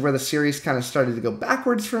Knight. This is where the series kind of started to go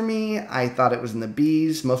backwards for me. I thought it was in the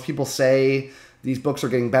B's. Most people say these books are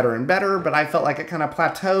getting better and better, but I felt like it kind of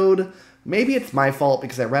plateaued. Maybe it's my fault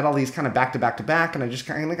because I read all these kind of back to back to back, and I just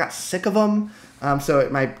kind of got sick of them. So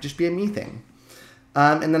it might just be a me thing.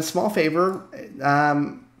 And then Small Favor,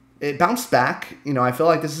 it bounced back. You know, I feel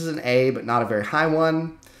like this is an A, but not a very high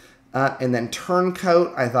one. And then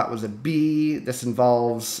Turncoat, I thought was a B. This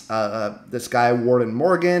involves this guy, Warden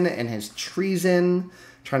Morgan, and his treason,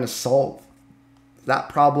 trying to solve that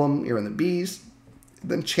problem. You're in the B's.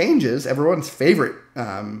 Then Changes, everyone's favorite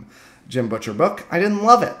Jim Butcher book. I didn't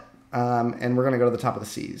love it. And we're going to go to the top of the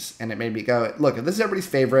C's. And it made me go, look, if this is everybody's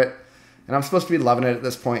favorite, and I'm supposed to be loving it at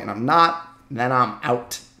this point, and I'm not, then I'm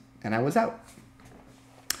out. And I was out.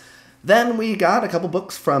 Then we got a couple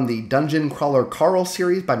books from the Dungeon Crawler Carl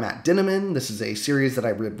series by Matt Dinniman. This is a series that I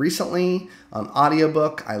read recently on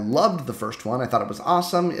audiobook. I loved the first one. I thought it was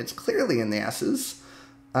awesome. It's clearly in the S's.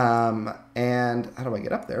 And how do I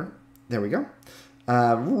get up there? There we go.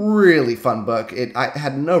 Really fun book. I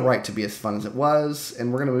had no right to be as fun as it was,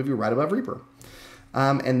 and we're going to move you right above Reaper.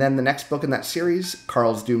 And then the next book in that series,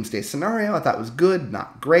 Carl's Doomsday Scenario, I thought was good,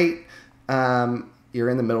 not great. You're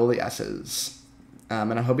in the middle of the S's.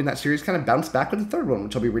 And I'm hoping that series kind of bounced back with the third one,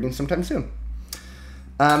 which I'll be reading sometime soon.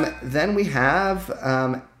 Then we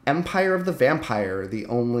have Empire of the Vampire, the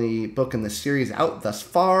only book in this series out thus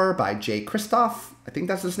far by Jay Kristoff. I think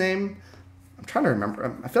that's his name. I'm trying to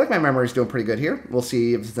remember. I feel like my memory is doing pretty good here. We'll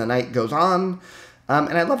see if the night goes on.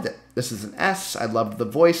 And I loved it. This is an S. I loved the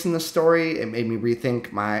voice in the story. It made me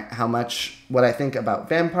rethink what I think about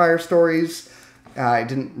vampire stories. I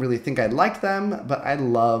didn't really think I'd like them, but I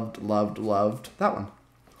loved that one.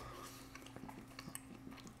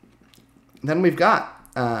 Then we've got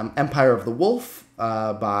Empire of the Wolf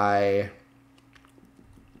by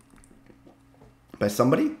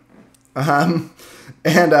somebody. And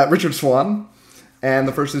Richard Swan. And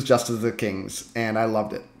the first is Justice of the Kings, and I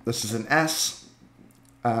loved it. This is an S.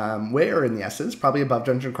 Where in the S's? Probably above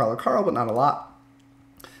Dungeon Crawler Carl, but not a lot.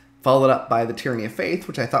 Followed up by The Tyranny of Faith,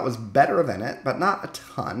 which I thought was better than it, but not a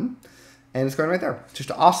ton. And it's going right there.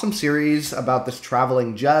 Just an awesome series about this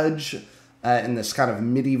traveling judge in this kind of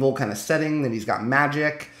medieval kind of setting. Then he's got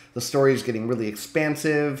magic. The story is getting really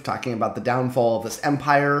expansive, talking about the downfall of this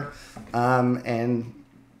empire. And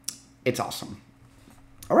it's awesome.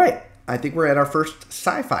 All right. I think we're at our first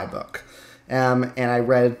sci-fi book. And I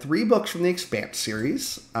read 3 books from the Expanse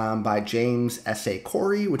series by James S.A.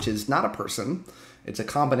 Corey, which is not a person. It's a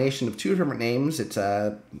combination of 2 different names. It's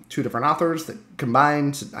 2 different authors that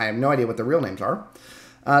combined. I have no idea what their real names are.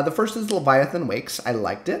 The first is Leviathan Wakes. I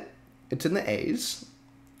liked it. It's in the A's.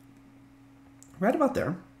 Right about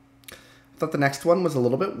there. I thought the next one was a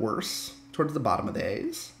little bit worse, towards the bottom of the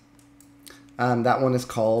A's. That one is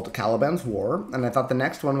called Caliban's War, and I thought the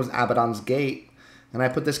next one was Abaddon's Gate, and I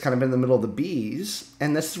put this kind of in the middle of the B's,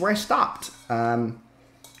 and this is where I stopped.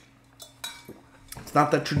 It's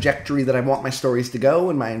not the trajectory that I want my stories to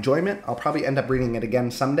go and my enjoyment. I'll probably end up reading it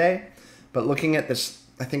again someday, but looking at this,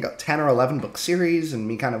 I think, a 10 or 11 book series and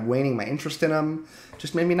me kind of waning my interest in them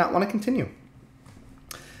just made me not want to continue.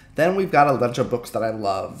 Then we've got a bunch of books that I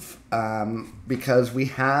love because we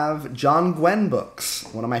have John Gwynne books,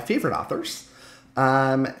 one of my favorite authors,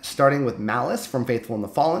 starting with Malice from Faithful and the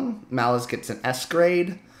Fallen. Malice gets an S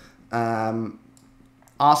grade.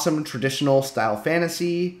 Awesome traditional style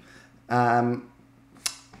fantasy. I'm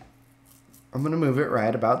going to move it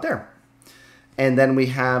right about there. And then we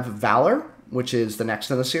have Valor, which is the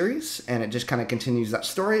next in the series, and it just kind of continues that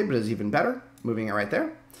story, but is even better. Moving it right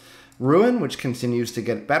there. Ruin, which continues to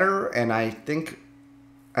get better, and I think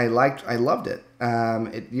I loved it.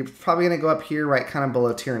 You're probably going to go up here, right, kind of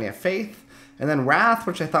below Tyranny of Faith. And then Wrath,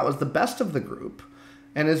 which I thought was the best of the group,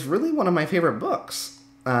 and is really one of my favorite books.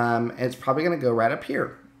 It's probably going to go right up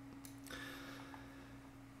here.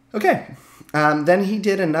 Okay. Then he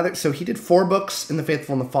did another, so he did 4 books in The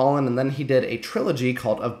Faithful and the Fallen, and then he did a trilogy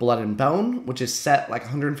called Of Blood and Bone, which is set like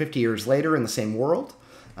 150 years later in the same world.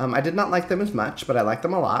 I did not like them as much, but I like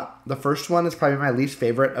them a lot. The first one is probably my least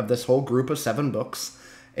favorite of this whole group of 7 books.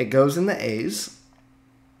 It goes in the A's.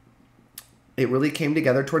 It really came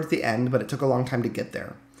together towards the end, but it took a long time to get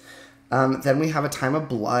there. Then we have A Time of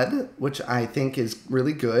Blood, which I think is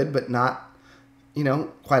really good, but not,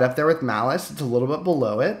 quite up there with Malice. It's a little bit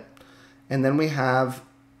below it. And then we have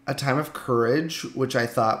A Time of Courage, which I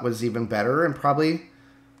thought was even better and probably,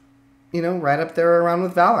 right up there around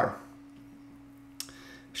with Valor.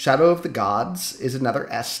 Shadow of the Gods is another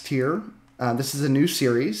S tier. This is a new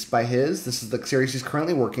series by his. This is the series he's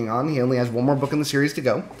currently working on. He only has 1 more book in the series to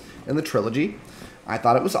go in the trilogy. I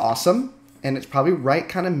thought it was awesome, and it's probably right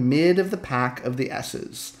kind of mid of the pack of the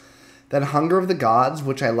S's. Then Hunger of the Gods,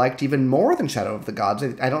 which I liked even more than Shadow of the Gods.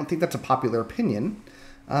 I don't think that's a popular opinion,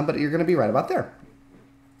 but you're going to be right about there.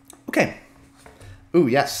 Okay. Ooh,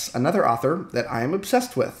 yes, another author that I am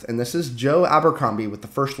obsessed with, and this is Joe Abercrombie with the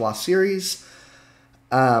First Lost series.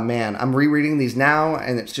 Man, I'm rereading these now,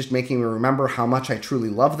 and it's just making me remember how much I truly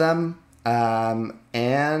love them.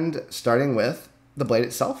 And starting with The Blade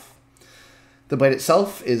itself. The Blade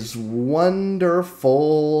itself is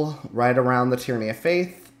wonderful, right around the Tyranny of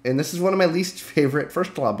Faith, and this is one of my least favorite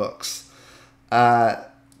First Law books.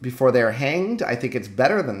 Before They Are Hanged, I think it's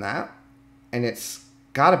better than that, and it's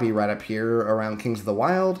got to be right up here around Kings of the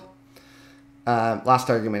Wild. Last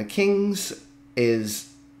Argument of Kings is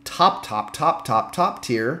top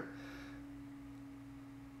tier,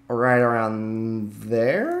 right around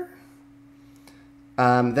there.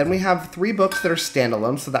 Then we have 3 books that are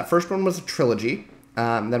standalones. So that first one was a trilogy.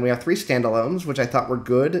 Then we have 3 standalones, which I thought were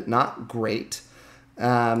good, not great.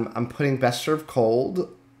 I'm putting Best Served Cold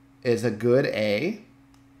is a good A.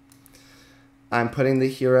 I'm putting The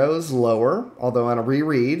Heroes lower, although on a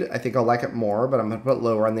reread, I think I'll like it more, but I'm going to put it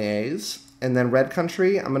lower on the A's. And then Red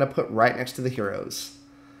Country, I'm going to put right next to The Heroes.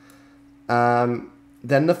 Then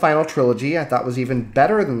the final trilogy, I thought was even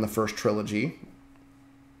better than the first trilogy.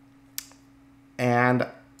 And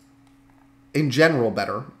in general,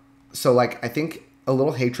 better. So, I think A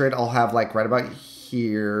Little Hatred I'll have, right about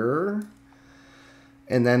here.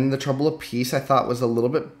 And then The Trouble of Peace I thought was a little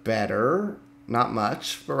bit better. Not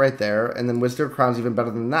much, but right there. And then Wisdom of Crowns even better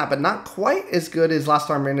than that, but not quite as good as Last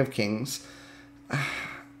Argument of Kings.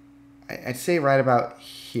 I'd say right about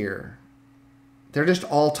here. They're just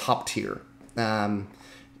all top tier. And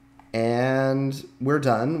we're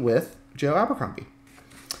done with Joe Abercrombie.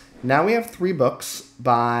 Now we have 3 books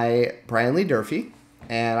by Brian Lee Durfee,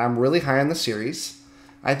 and I'm really high on the series.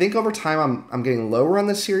 I think over time I'm getting lower on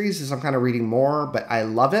the series as I'm kind of reading more, but I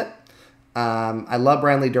love it. I love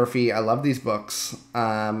Brian Lee Durfee. I love these books.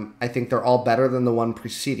 I think they're all better than the one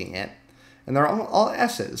preceding it. And they're all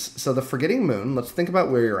S's. So The Forgetting Moon, let's think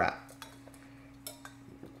about where you're at.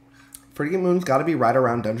 Forgetting Moon's got to be right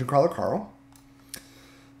around Dungeon Crawler Carl.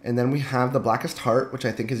 And then we have The Blackest Heart, which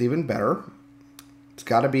I think is even better. It's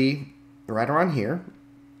got to be right around here.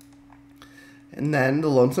 And then The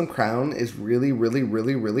Lonesome Crown is really, really,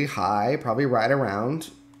 really, really high, probably right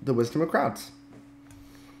around The Wisdom of Crowds.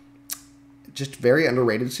 Just very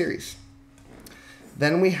underrated series.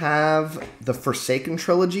 Then we have the Forsaken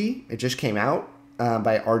Trilogy. It just came out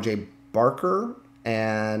by R.J. Barker,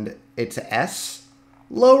 and it's an S.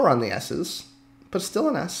 Lower on the S's, but still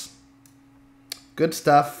an S. Good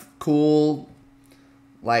stuff. Cool.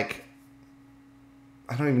 I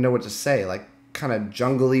don't even know what to say. Kind of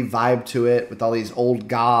jungly vibe to it with all these old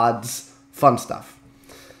gods. Fun stuff.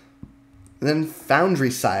 And then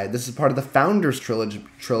Foundry Side. This is part of the Founders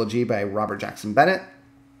Trilogy by Robert Jackson Bennett.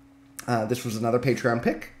 This was another Patreon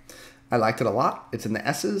pick. I liked it a lot. It's in the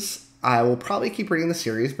S's. I will probably keep reading the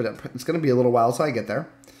series, but it's going to be a little while till I get there.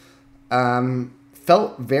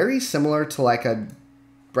 Felt very similar to a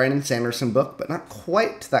Brandon Sanderson book, but not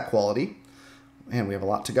quite to that quality. And we have a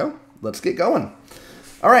lot to go. Let's get going.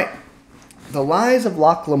 All right. The Lies of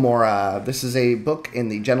Loch Lamora. This is a book in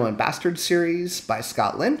the Gentleman Bastard series by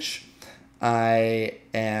Scott Lynch. This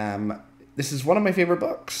is one of my favorite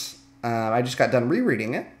books. I just got done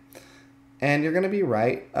rereading it. And you're going to be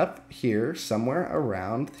right up here, somewhere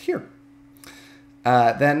around here.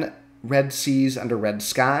 Then Red Seas Under Red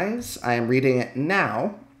Skies. I am reading it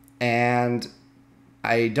now, and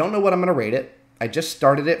I don't know what I'm going to rate it. I just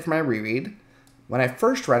started it for my reread. When I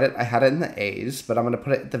first read it, I had it in the A's, but I'm going to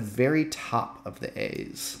put it at the very top of the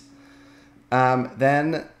A's.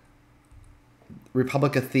 Then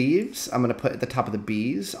Republic of Thieves, I'm going to put at the top of the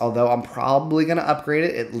B's, although I'm probably going to upgrade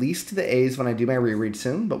it at least to the A's when I do my reread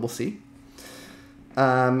soon, but we'll see.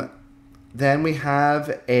 Then we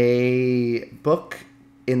have a book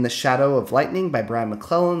in the Shadow of Lightning by Brian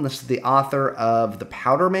McClellan. This is the author of The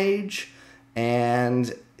Powder Mage,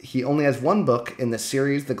 and he only has one book in the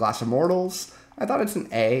series, The Glass Immortals. I thought it's an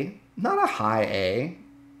A, not a high A.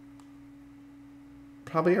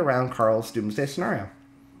 Probably around Carl's Doomsday Scenario.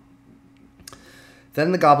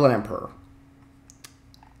 Then The Goblin Emperor.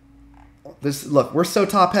 Look, we're so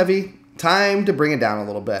top heavy. Time to bring it down a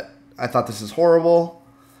little bit. I thought this is horrible.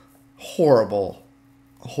 Horrible.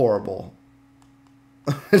 Horrible.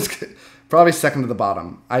 It's probably second to the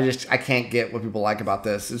bottom. I can't get what people like about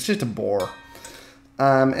this. It's just a bore.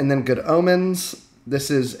 And then Good Omens.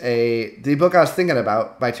 This is the book I was thinking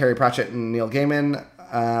about by Terry Pratchett and Neil Gaiman.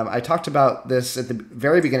 I talked about this at the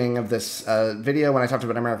very beginning of this video when I talked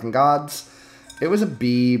about American Gods. It was a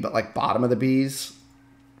B, but like bottom of the B's.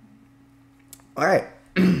 All right.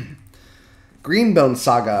 Greenbone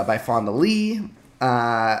Saga by Fonda Lee.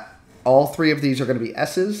 All three of these are going to be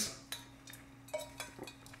S's.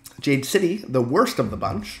 Jade City, the worst of the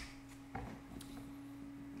bunch.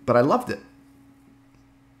 But I loved it.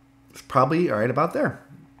 It's probably right about there.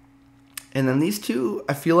 And then these two,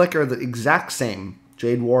 I feel like, are the exact same.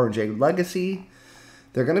 Jade War and Jade Legacy.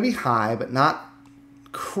 They're going to be high, but not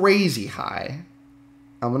crazy high.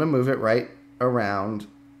 I'm going to move it right around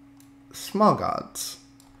Small Gods.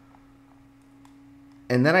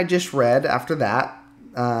 And then I just read, after that,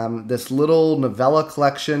 this little novella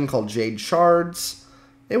collection called Jade Shards.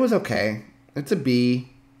 It was okay. It's a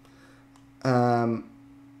B.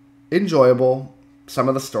 Enjoyable. Some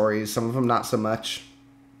of the stories, some of them not so much.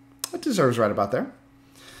 It deserves right about there.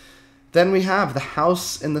 Then we have The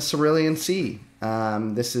House in the Cerulean Sea.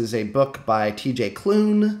 This is a book by T.J.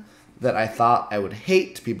 Klune that I thought I would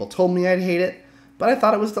hate. People told me I'd hate it, but I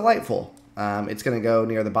thought it was delightful. It's going to go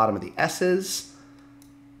near the bottom of the S's.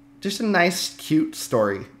 Just a nice, cute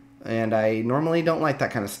story. And I normally don't like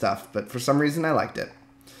that kind of stuff, but for some reason I liked it.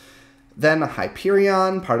 Then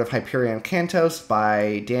Hyperion, part of Hyperion Cantos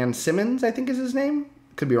by Dan Simmons, I think is his name.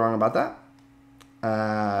 Could be wrong about that.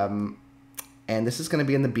 And this is going to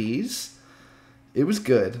be in the B's. It was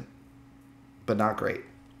good, but not great.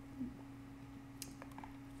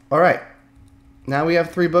 All right. Now we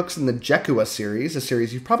have 3 books in the 𝐒𝐿 series, a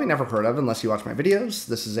series you've probably never heard of unless you watch my videos.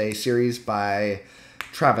 This is a series by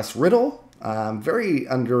Travis Riddle. Very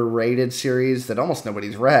underrated series that almost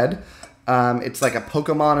nobody's read. It's like a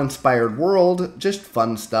Pokemon-inspired world, just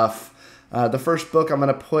fun stuff. The first book I'm going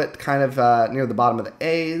to put kind of near the bottom of the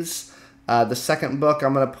A's. The second book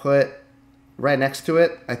I'm going to put right next to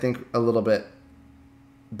it, I think a little bit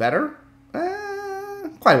better.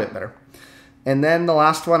 Quite a bit better. And then the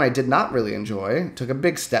last one I did not really enjoy. Took a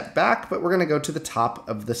big step back, but we're going to go to the top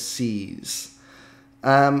of the C's.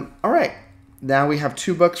 All right. Now we have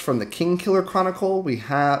 2 books from the Kingkiller Chronicle. We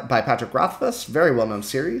have by Patrick Rothfuss, very well-known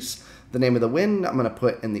series. The Name of the Wind, I'm going to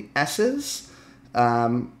put in the S's.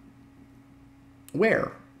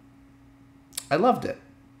 Where? I loved it.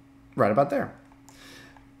 Right about there.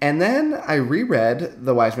 And then I reread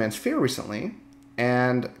The Wise Man's Fear recently,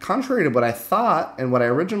 and contrary to what I thought and what I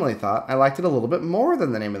originally thought, I liked it a little bit more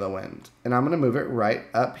than The Name of the Wind. And I'm going to move it right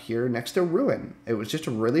up here next to Ruin. It was just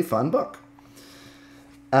a really fun book.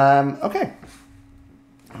 Okay.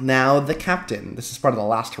 Now, The Captain. This is part of the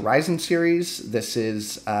Last Horizon series. This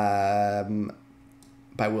is by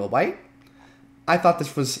Will White. I thought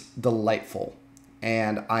this was delightful.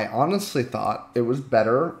 And I honestly thought it was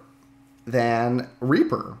better than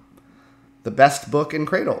Reaper, the best book in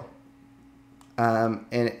Cradle. And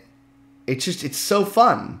it's so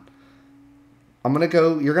fun. I'm going to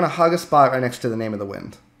go, you're going to hug a spot right next to The Name of the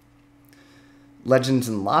Wind. Legends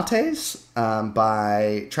and Lattes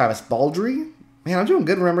by Travis Baldree. Man, I'm doing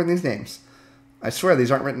good remembering these names. I swear these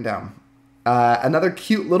aren't written down. Another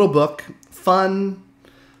cute little book. Fun.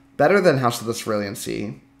 Better than House of the Cerulean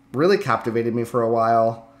Sea. Really captivated me for a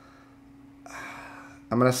while.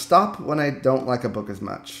 I'm going to stop when I don't like a book as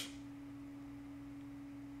much.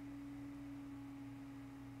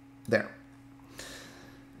 There.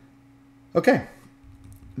 Okay.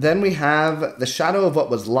 Then we have The Shadow of What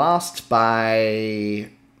Was Lost by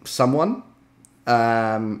someone.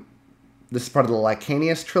 This is part of the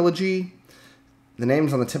𝐒𝐮𝐲 trilogy. The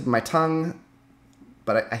name's on the tip of my tongue,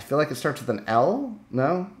 but I feel like it starts with an L.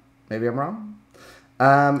 No? Maybe I'm wrong.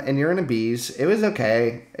 And 𝗟𝗓𝐵𝐻. It was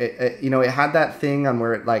okay. It had that thing on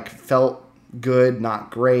where it like felt good,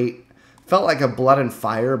 not great. Felt like a Blood and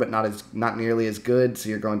Fire, but not nearly as good, so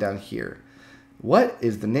you're going down here. What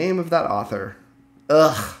is the name of that author?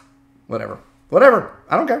 Ugh. Whatever.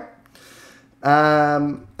 I don't care.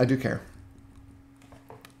 I do care.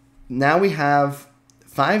 Now we have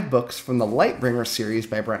 5 books from the Lightbringer series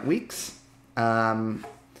by Brent Weeks. And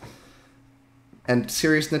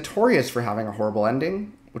series notorious for having a horrible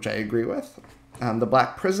ending, which I agree with. The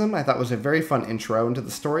Black Prism I thought was a very fun intro into the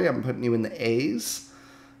story. I'm putting you in the A's.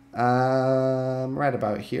 Right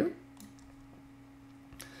about here.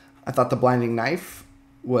 I thought The Blinding Knife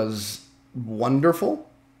was wonderful,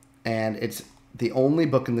 and it's the only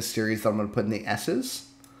book in the series that I'm going to put in the S's.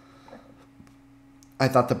 I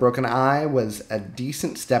thought The Broken Eye was a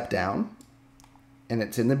decent step down, and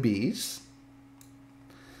it's in the B's.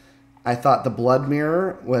 I thought The Blood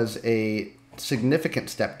Mirror was a significant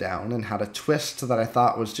step down and had a twist that I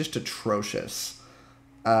thought was just atrocious.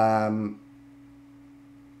 Right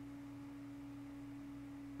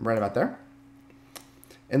about there.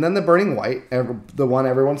 And then The Burning White, the one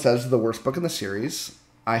everyone says is the worst book in the series.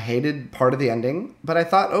 I hated part of the ending, but I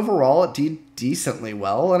thought overall it did decently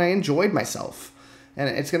well, and I enjoyed myself. And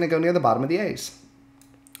it's going to go near the bottom of the A's.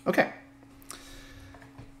 Okay.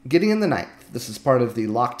 Gideon the Ninth. This is part of the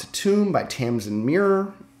Locked Tomb by Tamsin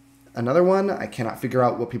Muir. Another one. I cannot figure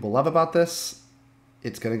out what people love about this.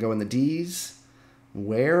 It's going to go in the D's.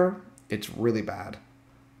 Where? It's really bad.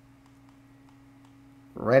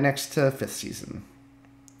 Right next to 5th season.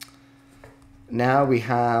 Now we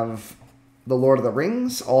have The Lord of the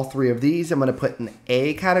Rings. All 3 of these I'm going to put in the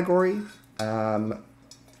A category. I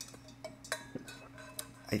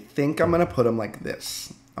think I'm going to put them like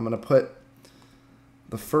this. I'm going to put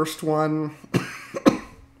the first one.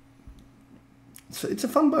 It's a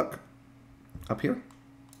fun book. Up here.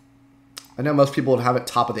 I know most people would have it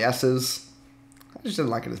top of the S's. I just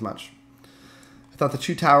didn't like it as much. I thought The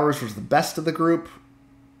Two Towers was the best of the group.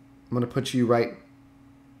 I'm going to put you right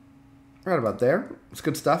about there. It's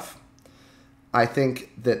good stuff. I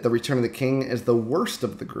think that The Return of the King is the worst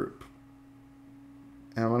of the group.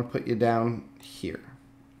 And I'm going to put you down here.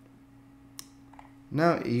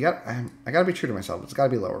 No, I got to be true to myself. It's got to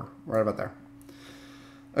be lower. Right about there.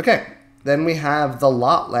 Okay. Then we have The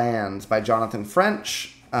Lot Lands by Jonathan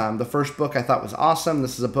French. The first book I thought was awesome.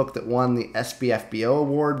 This is a book that won the 𝐵𝐵𝐵𝐻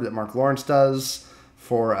award that Mark Lawrence does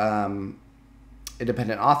for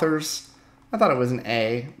independent authors. I thought it was an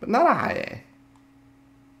A, but not a high A.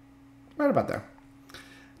 Right about there. I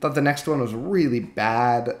thought the next one was really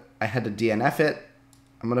bad. I had to DNF it.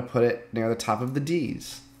 I'm going to put it near the top of the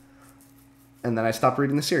D's. And then I stopped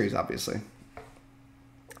reading the series, obviously.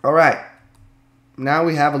 All right. Now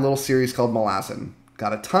we have a little series called Malazan.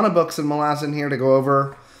 Got a ton of books in Malazan here to go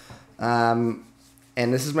over. And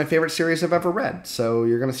this is my favorite series I've ever read. So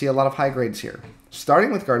you're going to see a lot of high grades here.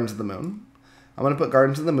 Starting with Gardens of the Moon. I'm going to put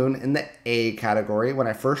Gardens of the Moon in the A category. When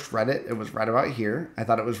I first read it, it was right about here. I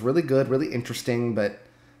thought it was really good, really interesting, but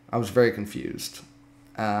I was very confused.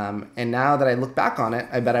 And now that I look back on it,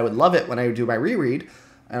 I bet I would love it when I do my reread.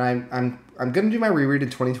 And I'm going to do my reread in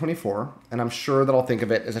 2024, and I'm sure that I'll think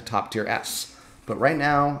of it as a top tier S. But right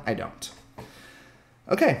now, I don't.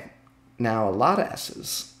 Okay, now a lot of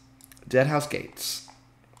S's. Deadhouse Gates.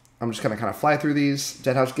 I'm just going to kind of fly through these.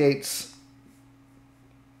 Deadhouse Gates.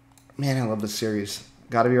 Man, I love this series.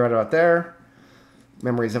 Got to be right about there.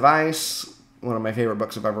 Memories of Ice. One of my favorite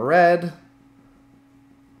books I've ever read.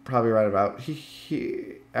 Probably right about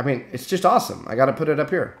I mean, it's just awesome. I got to put it up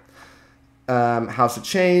here. House of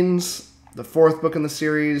Chains. The 4th book in the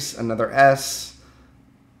series. Another S.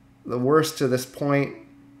 The worst to this point.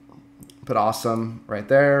 But awesome. Right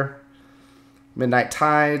there. Midnight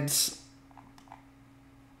Tides.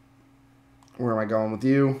 Where am I going with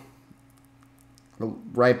you?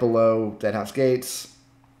 Right below Deadhouse Gates.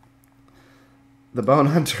 The Bone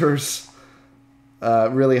Hunters.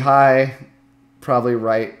 Really high. Probably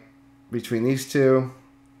right between these two.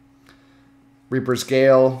 Reaper's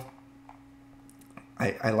Gale.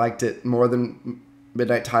 I liked it more than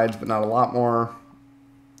Midnight Tides, but not a lot more.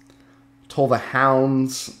 Toll the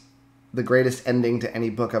Hounds. The greatest ending to any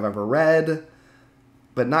book I've ever read.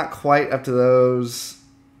 But not quite up to those.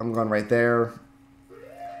 I'm going right there.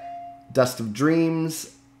 Dust of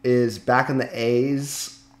Dreams is back in the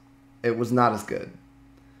A's. It was not as good.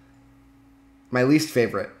 my least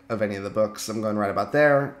favorite of any of the books. I'm going right about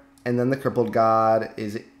there. And then The Crippled God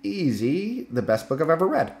is easy, the best book I've ever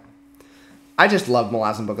read. I just love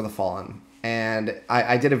𝐒𝐿azin Book of the Fallen. And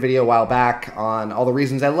I did a video a while back on all the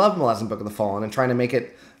reasons I love 𝐒𝐿azin Book of the Fallen and trying to make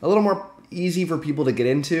it a little more easy for people to get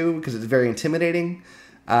into because it's very intimidating.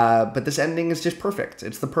 But this ending is just perfect.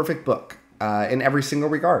 It's the perfect book in every single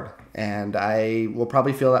regard. And I will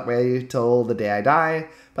probably feel that way till the day I die,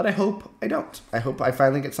 but I hope I don't. I hope I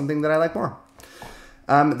finally get something that I like more.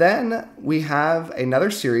 Then we have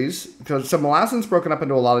another series. So 𝐒𝐿azin's broken up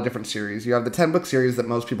into a lot of different series. You have the 10-book series that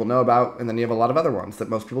most people know about, and then you have a lot of other ones that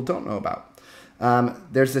most people don't know about.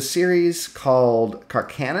 There's this series called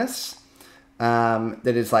𝐒𝐻𝐼𝐴𝐻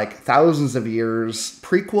that is like thousands of years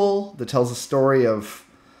prequel that tells a story of,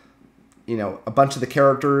 you know, a bunch of the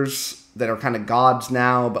characters that are kind of gods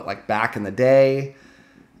now, but like back in the day.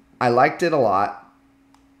 I liked it a lot,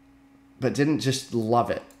 but didn't just love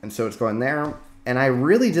it. And so it's going there. And I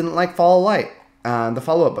really didn't like Fall of Light, the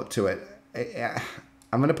follow-up book to it.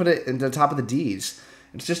 I'm going to put it into the top of the D's.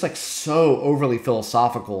 It's just like so overly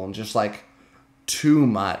philosophical and just like too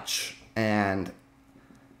much. And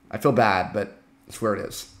I feel bad, but it's where it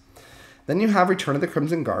is. Then you have Return of the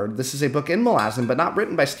Crimson Guard. This is a book in 𝐒𝐿azin, but not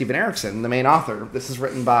written by Steven Erikson, the main author. This is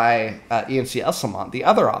written by Ian C. Esselmont, the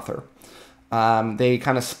other author. They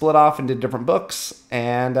kind of split off into different books,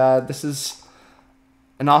 and this is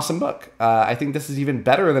an awesome book. I think this is even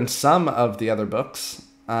better than some of the other books.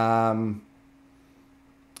 Not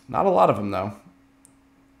a lot of them, though.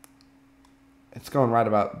 It's going right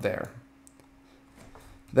about there.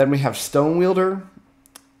 Then we have Stonewielder,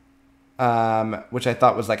 which I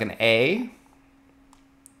thought was like an A.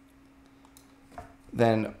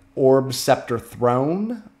 Then Orb, Scepter,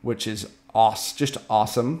 Throne, which is just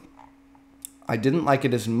awesome. I didn't like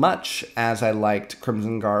it as much as I liked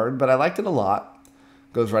Crimson Guard, but I liked it a lot.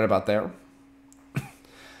 Goes right about there.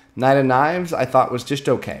 Knight of Knives, I thought was just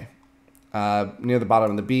okay. Near the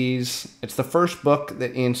bottom of the B's. It's the first book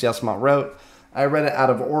that Ian C. Esselmont wrote. I read it out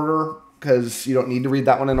of order because you don't need to read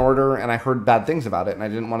that one in order, and I heard bad things about it, and I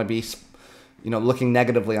didn't want to be, you know, looking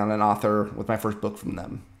negatively on an author with my first book from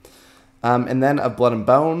them. And then Of Blood and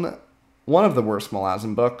Bone, one of the worst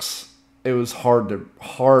𝐒𝐿azin books. It was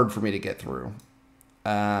hard for me to get through.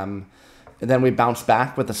 And then we bounced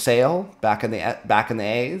back with The Sale, back in the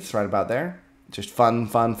A's, right about there. Just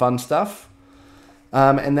fun stuff.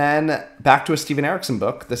 And then back to a Steven Erikson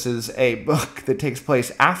book. This is a book that takes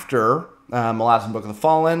place after 𝐒𝐿azin Book of the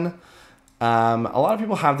Fallen. A lot of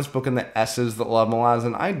people have this book in the S's that love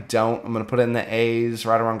𝐒𝐿azin. I don't. I'm going to put it in the A's,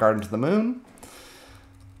 right around Garden to the Moon.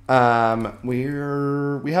 We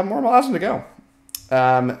have more 𝐒𝐿azin to go.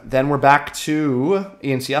 Then we're back to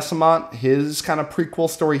Ian C. Esselmont, his kind of prequel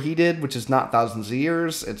story he did, which is not thousands of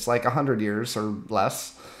years. It's like 100 years or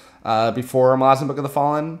less before 𝐒𝐿azin Book of the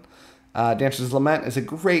Fallen. Dancer's Lament is a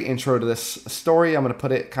great intro to this story. I'm going to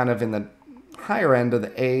put it kind of in the higher end of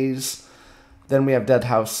the A's. Then we have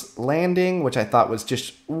Deadhouse Landing, which I thought was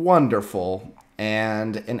just wonderful,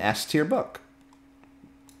 and an S tier book.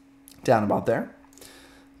 Down about there.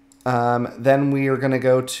 Then we are going to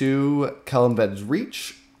go to Kellenved's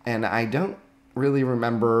Reach, and I don't really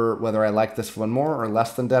remember whether I like this one more or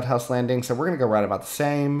less than Deadhouse Landing, so we're going to go right about the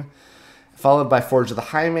same. Followed by Forge of the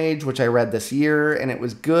High Mage, which I read this year, and it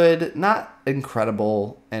was good, not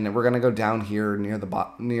incredible, and we're going to go down here near the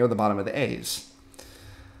bottom of the A's.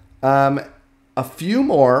 A few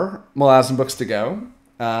more 𝐒𝐿azin books to go.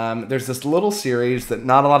 There's this little series that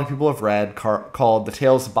not a lot of people have read called The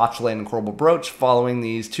Tales of 𝗏𝗁𝐿aine and 𝗂𝗏𝗏, following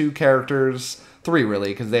these two characters, three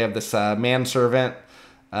really, because they have this manservant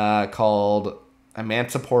called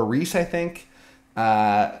𝗟𝗏𝗄𝗏, I think.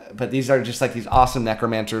 But these are just like these awesome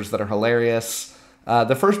necromancers that are hilarious.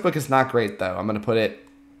 The first book is not great, though. I'm going to put it,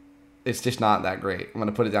 it's just not that great. I'm going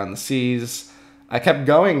to put it down in the C's. I kept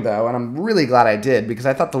going, though, and I'm really glad I did, because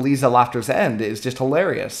I thought The Lisa Laughter's End is just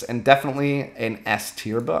hilarious, and definitely an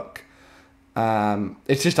S-tier book.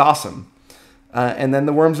 It's just awesome. And then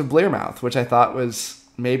The Worms of Blearmouth, which I thought was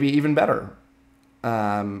maybe even better.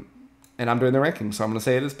 And I'm doing the ranking, so I'm going to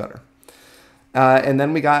say it is better. And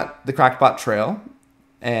then we got The Crackpot Trail,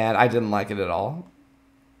 and I didn't like it at all.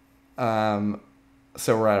 So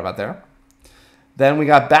we're right about there. Then we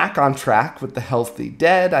got back on track with The Healthy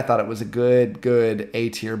Dead. I thought it was a good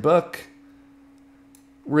A-tier book.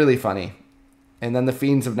 Really funny. And then The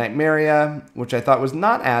Fiends of Nightmaria, which I thought was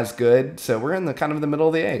not as good. So we're in the kind of the middle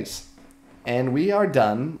of the A's. And we are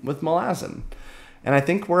done with 𝐒𝐿azin. And I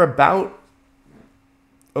think we're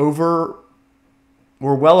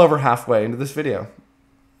well over halfway into this video.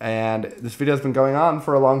 And this video has been going on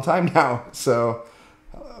for a long time now. So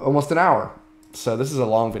almost an hour. So this is a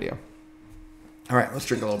long video. All right, let's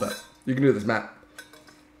drink a little bit. You can do this, Matt.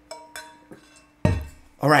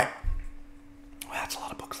 All right. Well, that's a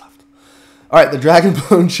lot of books left. All right, the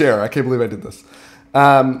Dragonbone Chair. I can't believe I did this.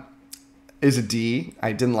 Is a D.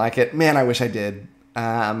 I didn't like it. Man, I wish I did.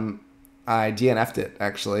 I DNF'd it,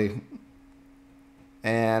 actually.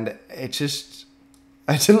 And it just...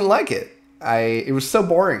 I didn't like it. It was so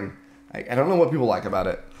boring. I don't know what people like about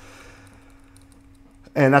it.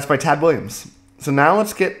 And that's by Tad Williams. So now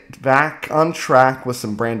let's get back on track with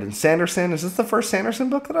some Brandon Sanderson. Is this the first Sanderson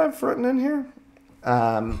book that I've written in here?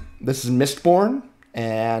 This is Mistborn,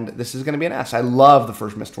 and this is going to be an S. I love the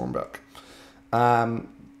first Mistborn book.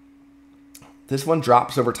 This one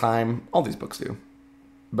drops over time. All these books do.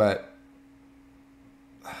 But,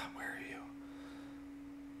 where are you?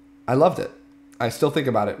 I loved it. I still think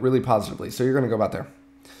about it really positively, so you're going to go about there.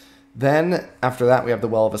 Then, after that, we have The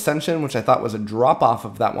Well of Ascension, which I thought was a drop-off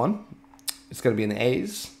of that one. It's going to be in the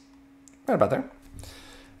A's. Right about there.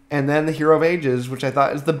 And then The Hero of Ages, which I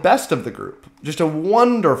thought is the best of the group. Just a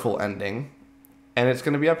wonderful ending. And it's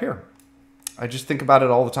going to be up here. I just think about it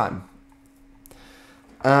all the time.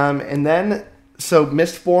 And then, so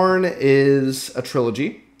Mistborn is a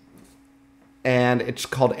trilogy. And it's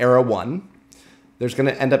called Era 1. There's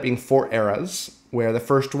going to end up being 4 eras, where the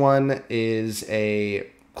first one is a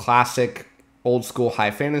classic old school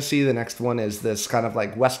high fantasy. The next one is this kind of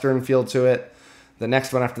like Western feel to it. The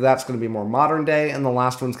next one after that's going to be more modern day. And the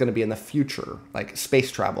last one's going to be in the future, like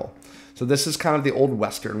space travel. So this is kind of the old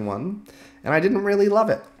Western one. And I didn't really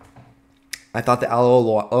love it. I thought the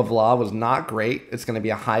Aloe of Law was not great. It's going to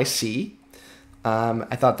be a high C.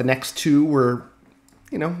 I thought the next 2 were,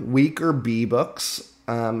 you know, weaker B books.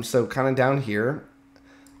 So kind of down here.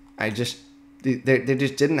 They just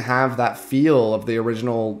didn't have that feel of the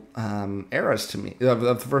original eras to me, of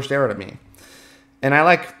the first era to me. And I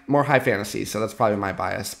like more high fantasy, so that's probably my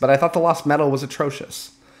bias. But I thought The Lost Metal was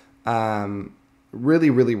atrocious. Really,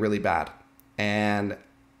 really, really bad. And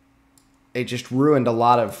it just ruined a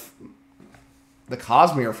lot of the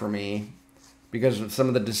𝐒𝐮𝐲 for me because of some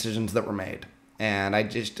of the decisions that were made. And I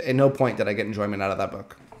just, at no point did I get enjoyment out of that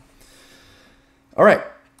book. All right.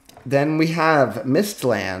 Then we have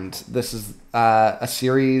Mistland. This is a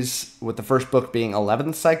series with the first book being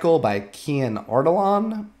 11th Cycle by Kian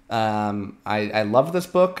Ardalan. I love this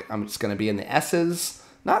book. It's going to be in the S's.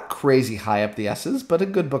 Not crazy high up the S's, but a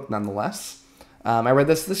good book nonetheless. I read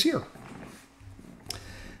this year.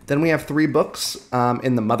 Then we have 3 books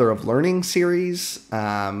in the Mother of Learning series.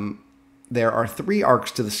 There are 3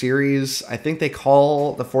 arcs to the series. I think they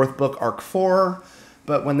call the 4th book Arc 4.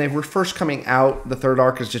 But when they were first coming out, the 3rd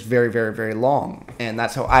arc is just very, very, very long. And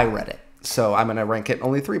that's how I read it. So I'm going to rank it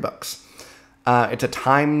only 3 books. It's a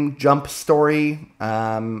time jump story.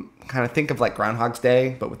 Kind of think of like Groundhog's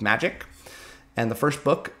Day, but with magic. And the first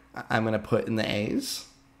book, I'm going to put in the A's.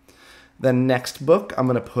 The next book, I'm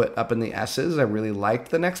going to put up in the S's. I really liked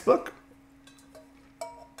the next book.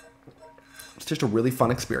 It's just a really fun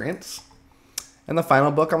experience. And the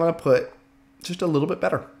final book, I'm going to put just a little bit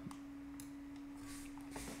better.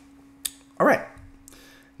 All right,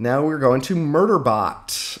 now we're going to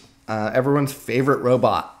Murderbot, everyone's favorite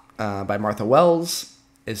robot by Martha Wells.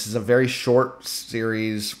 This is a very short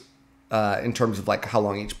series in terms of like how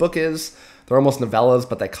long each book is. They're almost novellas,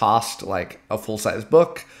 but they cost like a full-size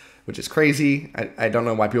book, which is crazy. I don't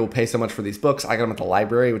know why people pay so much for these books. I got them at the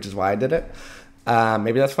library, which is why I did it.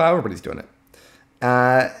 Maybe that's why everybody's doing it.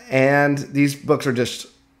 And these books are just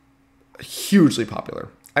hugely popular.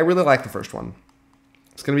 I really like the first one.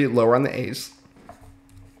 It's going to be lower on the A's.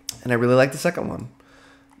 And I really like the second one.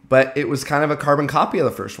 But it was kind of a carbon copy of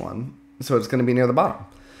the first one. So it's going to be near the bottom.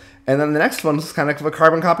 And then the next one is kind of a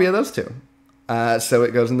carbon copy of those 2. So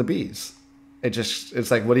it goes in the B's.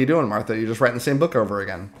 It's like, what are you doing, Martha? You're just writing the same book over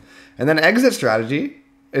again. And then Exit Strategy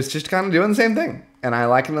is just kind of doing the same thing. And I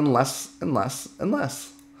like it in less and less and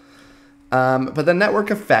less. But the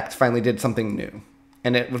Network Effect finally did something new.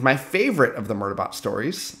 And it was my favorite of the Murderbot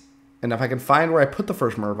stories. And if I can find where I put the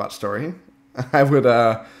first Murderbot story, I would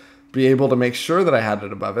be able to make sure that I had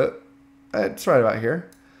it above it. It's right about here.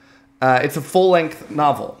 It's a full-length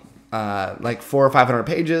novel, like 400 or 500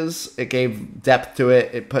 pages. It gave depth to it.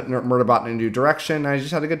 It put Murderbot in a new direction. I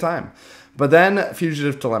just had a good time. But then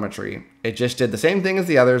Fugitive Telemetry. It just did the same thing as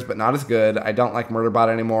the others, but not as good. I don't like Murderbot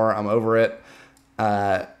anymore. I'm over it.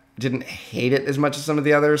 Didn't hate it as much as some of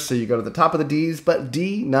the others, so you go to the top of the D's, but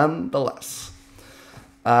D nonetheless.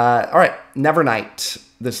 All right, Nevernight.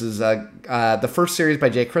 This is the first series by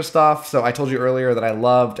Jay Kristoff. So I told you earlier that I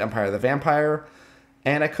loved Empire of the Vampire,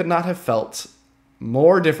 and I could not have felt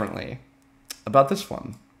more differently about this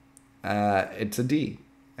one. It's a D,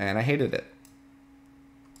 and I hated it.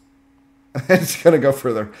 It's going to go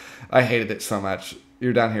further. I hated it so much.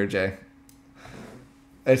 You're down here, Jay.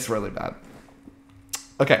 It's really bad.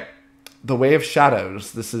 Okay. The Way of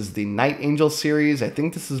Shadows. This is the Night Angel series. I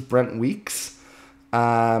think this is Brent Weeks.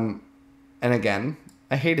 And again,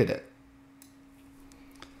 I hated it.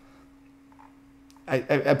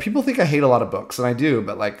 I people think I hate a lot of books, and I do,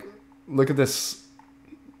 but like, look at this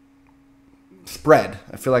spread.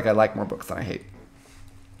 I feel like I like more books than I hate.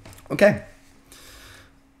 Okay.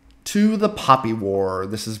 To the Poppy War.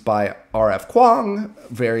 This is by R.F. Kuang.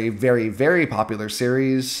 Very, very, very popular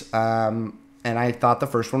series. And I thought the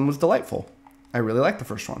first one was delightful. I really liked the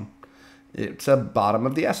first one. It's a bottom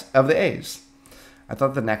of the A's. I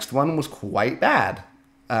thought the next one was quite bad.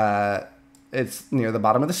 It's near the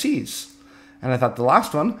bottom of the C's. And I thought the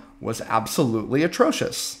last one was absolutely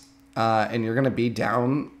atrocious. And you're going to be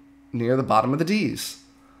down near the bottom of the D's.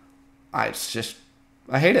 I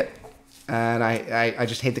hate it. And I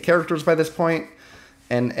just hate the characters by this point.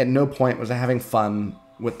 And at no point was I having fun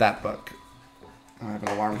with that book. I have an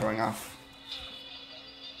alarm going off.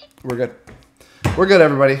 We're good. We're good,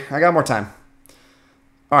 everybody. I got more time.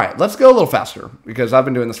 All right, let's go a little faster because I've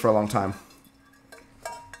been doing this for a long time.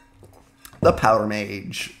 The Powder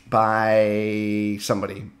Mage by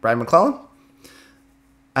somebody. Brian McClellan?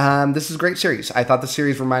 This is a great series. I thought the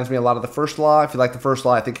series reminds me a lot of the First Law. If you like the First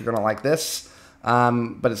Law, I think you're going to like this.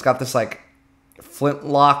 But it's got this like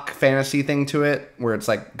flintlock fantasy thing to it where it's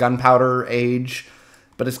like gunpowder age.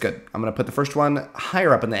 But it's good. I'm going to put the first one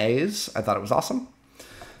higher up in the A's. I thought it was awesome.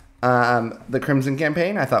 The Crimson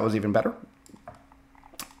Campaign I thought was even better.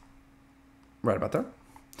 Right about there.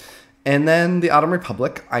 And then the Autumn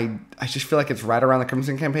Republic, I just feel like it's right around the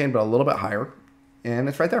Crimson Campaign, but a little bit higher. And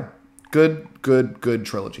it's right there. Good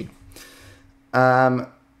trilogy.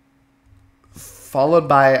 Followed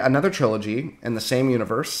by another trilogy in the same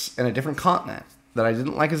universe in a different continent that I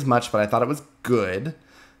didn't like as much, but I thought it was good.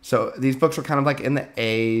 So these books were kind of like in the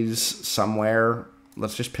A's somewhere.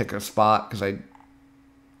 Let's just pick a spot because I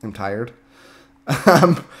am tired.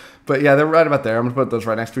 But yeah, they're right about there. I'm going to put those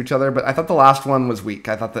right next to each other. But I thought the last one was weak.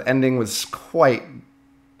 I thought the ending was quite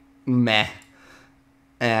meh.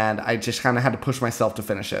 And I just kind of had to push myself to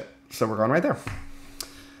finish it. So we're going right there.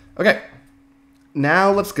 Okay.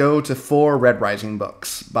 Now let's go to 4 Red Rising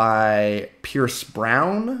books by Pierce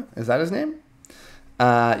Brown. Is that his name?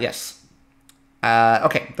 Yes.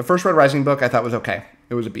 Okay. The first Red Rising book I thought was okay.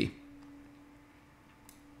 It was a B.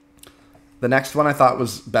 The next one I thought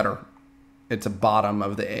was better. It's a bottom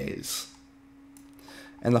of the A's.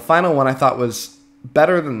 And the final one I thought was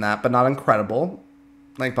better than that, but not incredible.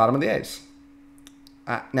 Like bottom of the A's.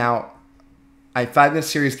 Now, I find this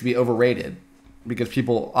series to be overrated because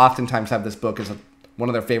people oftentimes have this book as one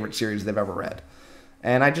of their favorite series they've ever read.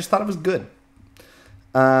 And I just thought it was good.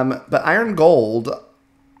 But Iron Gold,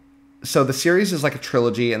 so the series is like a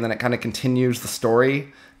trilogy and then it kind of continues the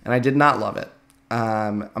story. And I did not love it.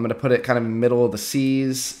 I'm going to put it kind of in the middle of the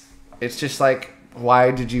C's. It's just like, why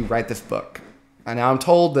did you write this book? And now I'm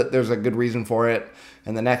told that there's a good reason for it.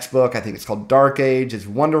 And the next book, I think it's called Dark Age, is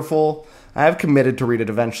wonderful. I have committed to read it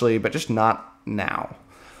eventually, but just not now.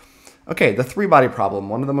 Okay, The Three Body Problem,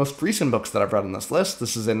 one of the most recent books that I've read on this list.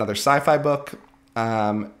 This is another sci-fi book.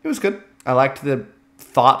 It was good. I liked the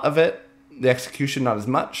thought of it. The execution, not as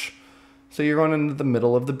much. So you're going into the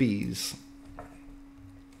middle of the B's.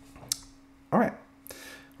 All right.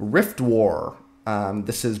 Rift War.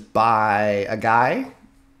 This is by a guy.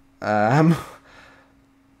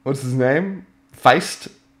 What's his name?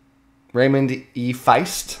 Feist. Raymond E.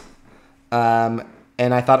 Feist. And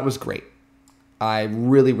I thought it was great. I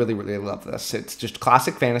really, really, really love this. It's just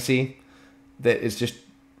classic fantasy that is just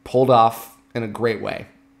pulled off in a great way.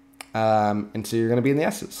 And so you're going to be in the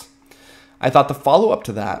S's. I thought the follow-up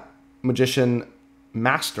to that, Magician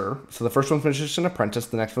Master, so the first one's Magician Apprentice,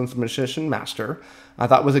 the next one's Magician Master, I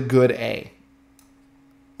thought was a good A.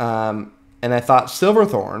 And I thought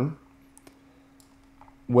Silverthorn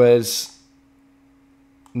was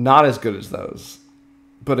not as good as those,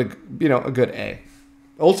 but a good A.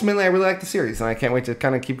 Ultimately, I really like the series, and I can't wait to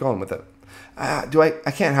kind of keep going with it.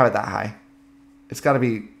 I can't have it that high. It's got to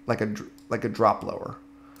be like a drop lower.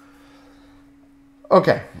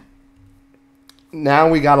 Okay. Now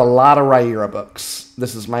we got a lot of Raira books.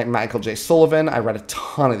 This is Michael J. Sullivan. I read a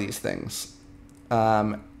ton of these things.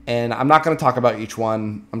 And I'm not going to talk about each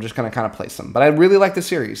one. I'm just going to kind of place them. But I really like the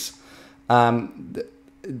series.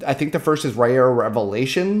 I think the first is Raira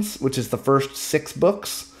Revelations, which is the first 6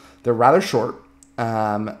 books. They're rather short.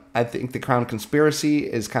 I think The Crown Conspiracy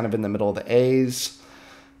is kind of in the middle of the A's.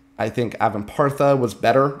 I think 𝐿'Avanpartha was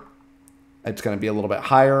better. It's going to be a little bit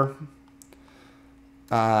higher.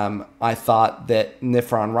 I thought that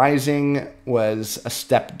Nifron Rising was a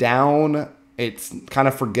step down. It's kind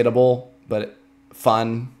of forgettable, but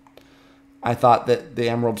fun. I thought that the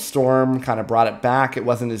Emerald Storm kind of brought it back. It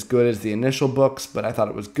wasn't as good as the initial books, but I thought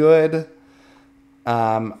it was good.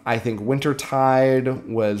 I think Wintertide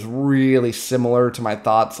was really similar to my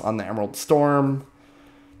thoughts on the Emerald Storm.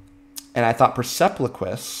 And I thought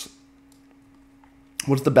Persepolis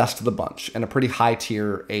was the best of the bunch and a pretty high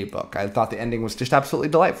tier A book. I thought the ending was just absolutely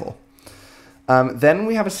delightful. Then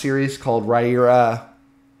we have a series called Raira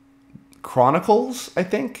Chronicles, I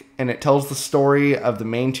think, and it tells the story of the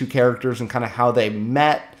main two characters and kind of how they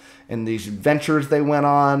met and these adventures they went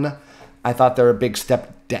on. I thought they were a big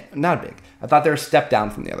step down, not big. I thought they were a step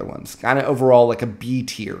down from the other ones, kind of overall like a B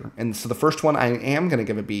tier. And so the first one I am going to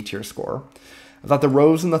give a B tier score. I thought The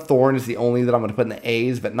Rose and the Thorn is the only that I'm going to put in the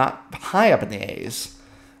A's, but not high up in the A's.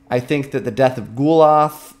 I think that The Death of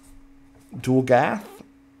Gulgath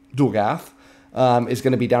is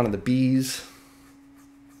going to be down in the B's.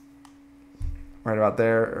 Right about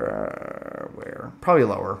there. Where? Probably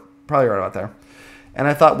lower. Probably right about there. And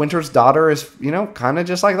I thought Winter's Daughter is, you know, kind of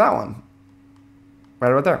just like that one.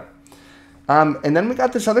 Right about there. And then we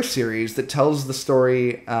got this other series that tells the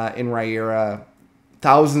story in Raira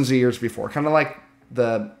thousands of years before. Kind of like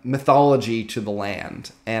the mythology to the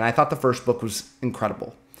land. And I thought the first book was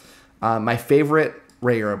incredible. My favorite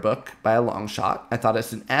Raira book by a long shot. I thought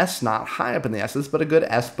it's an S, not high up in the S's, but a good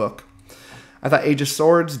S book. I thought Age of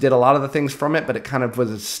Swords did a lot of the things from it, but it kind of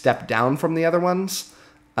was a step down from the other ones.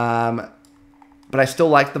 But I still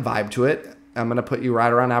like the vibe to it. I'm going to put you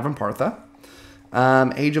right around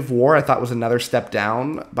𝗂𝘗𝗄𝐻. Age of War I thought was another step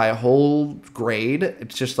down by a whole grade.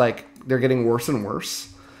 It's just like they're getting worse and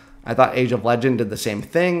worse. I thought Age of Legend did the same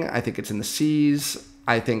thing. I think it's in the C's.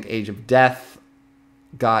 I think Age of Death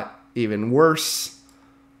got even worse.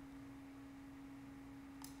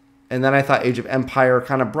 And then I thought Age of Empire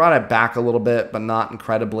kind of brought it back a little bit, but not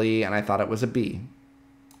incredibly, and I thought it was a B.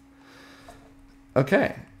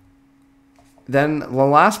 Okay. Then the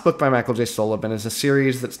last book by Michael J. Sullivan is a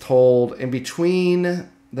series that's told in between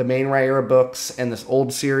the main Raira books and this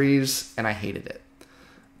old series, and I hated it.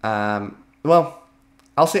 Well,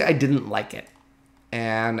 I'll say I didn't like it,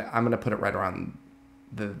 and I'm going to put it right around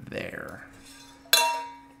there.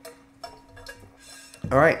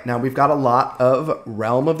 All right, now we've got a lot of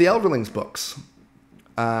Realm of the Elderlings books.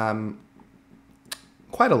 Quite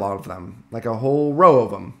a lot of them, like a whole row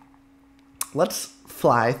of them. Let's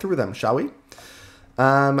fly through them, shall we?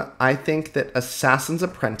 I think that Assassin's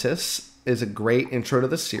Apprentice is a great intro to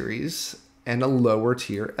the series and a lower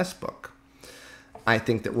tier S book. I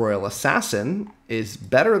think that Royal Assassin is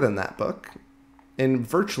better than that book in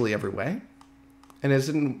virtually every way and is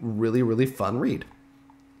a really, really fun read.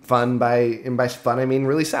 Fun and by fun I mean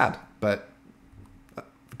really sad, but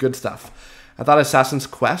good stuff. I thought Assassin's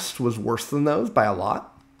Quest was worse than those by a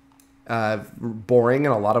lot. Boring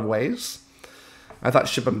in a lot of ways. I thought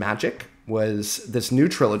Ship of Magic was this new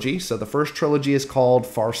trilogy. So the first trilogy is called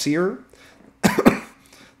Farseer.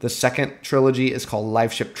 The second trilogy is called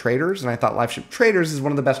Lifeship Traders, and I thought Lifeship Traders is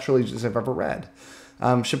one of the best trilogies I've ever read.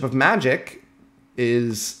 Ship of Magic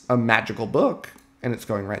is a magical book, and it's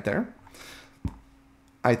going right there.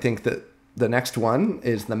 I think that the next one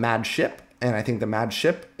is The Mad Ship, and I think The Mad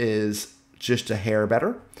Ship is just a hair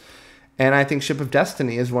better. And I think Ship of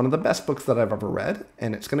Destiny is one of the best books that I've ever read,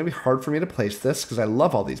 and it's going to be hard for me to place this because I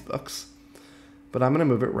love all these books. But I'm going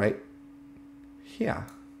to move it right here.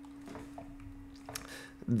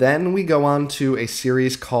 Then we go on to a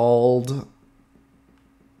series called...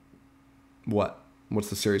 What?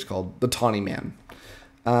 What's the series called? The Tawny Man.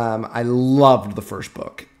 I loved the first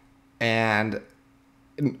book. And...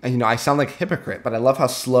 you know, I sound like a hypocrite, but I love how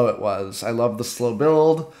slow it was. I love the slow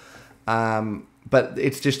build, but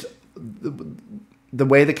it's just the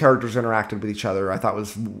way the characters interacted with each other I thought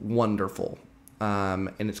was wonderful,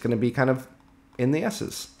 and it's going to be kind of in the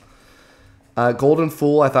S's. Golden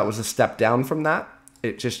Fool I thought was a step down from that.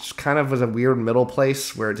 It just kind of was a weird middle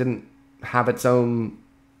place where it didn't have its own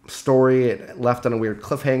story. It left on a weird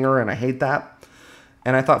cliffhanger, and I hate that.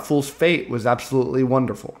 And I thought Fool's Fate was absolutely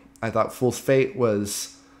wonderful. I thought Fool's Fate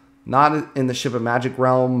was not in the Ship of Magic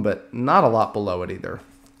realm, but not a lot below it either.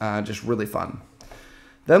 Just really fun.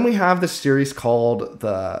 Then we have this series called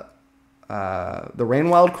the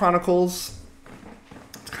Rainwild Chronicles.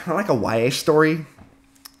 It's kind of like a YA story.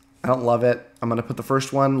 I don't love it. I'm going to put the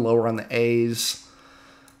first one lower on the A's.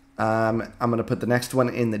 I'm going to put the next one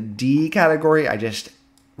in the D category. I just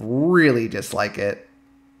really dislike it.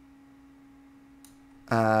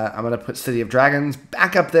 I'm going to put City of Dragons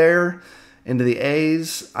back up there into the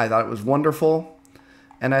A's. I thought it was wonderful.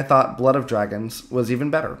 And I thought Blood of Dragons was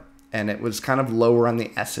even better. And it was kind of lower on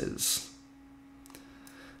the S's.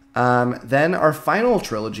 Then our final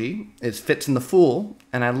trilogy is Fitz and the Fool.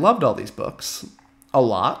 And I loved all these books a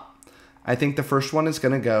lot. I think the first one is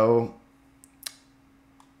going to go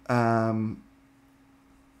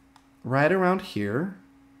right around here.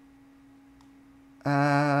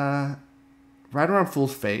 Right around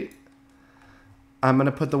Fool's Fate. I'm going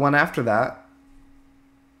to put the one after that.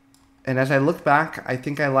 And as I look back, I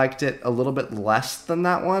think I liked it a little bit less than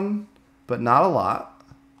that one, but not a lot.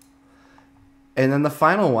 And then the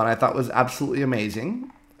final one I thought was absolutely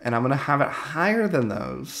amazing. And I'm going to have it higher than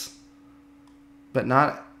those, but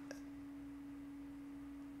not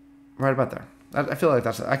right about there. I feel like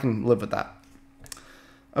I can live with that.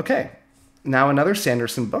 Okay. Now another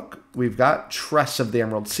Sanderson book. We've got Tress of the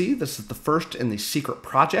Emerald Sea. This is the first in the Secret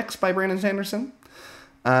Projects by Brandon Sanderson.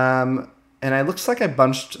 And it looks like I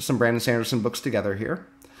bunched some Brandon Sanderson books together here.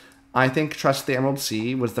 I think Tress of the Emerald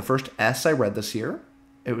Sea was the first S I read this year.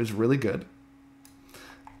 It was really good.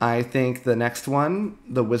 I think the next one,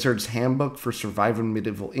 The Wizard's Handbook for Surviving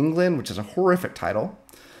Medieval England, which is a horrific title,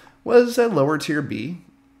 was a lower tier B.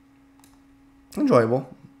 Enjoyable.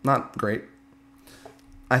 Not great.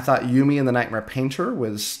 I thought Yumi and the Nightmare Painter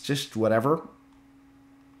was just whatever.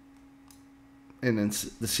 In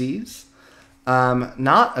the Seas.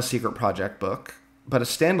 Not a Secret Project book, but a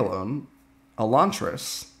standalone,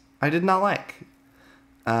 Elantris, I did not like.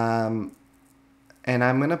 And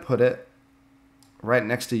I'm going to put it right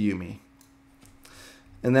next to Yumi.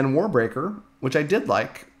 And then Warbreaker, which I did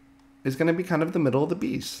like, is going to be kind of the middle of the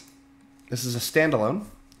B's. This is a standalone,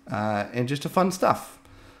 and just a fun stuff.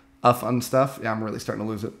 Yeah, I'm really starting to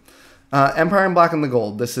lose it. Empire in Black and the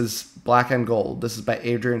Gold. This is Black and Gold. This is by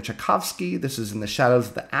Adrian Tchaikovsky. This is in the Shadows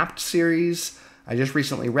of the Apt series. I just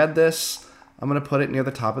recently read this. I'm going to put it near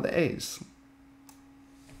the top of the A's.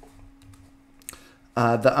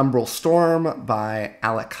 The Umbral Storm by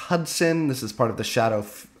Alec Hudson. This is part of the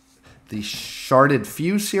Sharded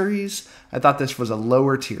Few series. I thought this was a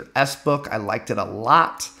lower tier S book. I liked it a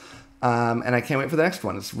lot. And I can't wait for the next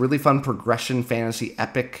one. It's really fun progression fantasy,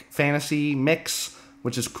 epic fantasy mix,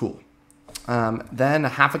 which is cool. Then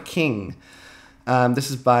Half a King. This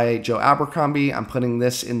is by Joe Abercrombie. I'm putting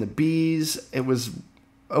this in the B's. It was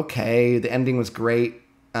okay. The ending was great,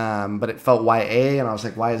 but it felt YA, and I was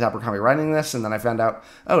like, why is Abercrombie writing this? And then I found out,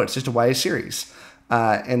 oh, it's just a YA series.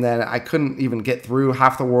 And then I couldn't even get through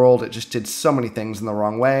half the world. It just did so many things in the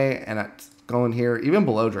wrong way, and it's going here, even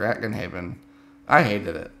below Dragonhaven. I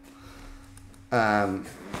hated it. And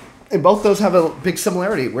both those have a big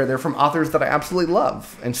similarity where they're from authors that I absolutely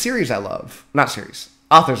love and series I love. Not series,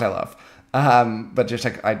 authors I love. But just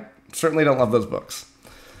like I certainly don't love those books.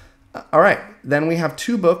 All right, then we have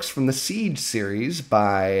two books from the Siege series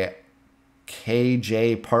by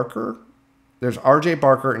K.J. Parker. There's R.J.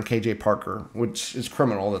 Barker and K.J. Parker, which is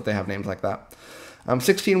criminal that they have names like that.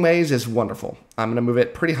 16 Ways is wonderful. I'm going to move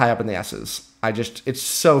it pretty high up in the S's. It's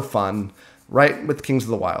so fun, right with Kings of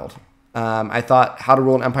the Wild. I thought How to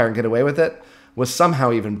Rule an Empire and Get Away with It was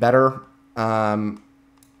somehow even better.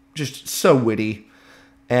 Just so witty.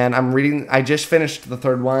 And I just finished the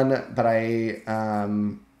third one, but I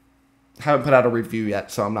haven't put out a review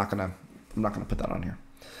yet, so I'm not gonna put that on here.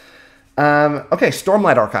 Okay,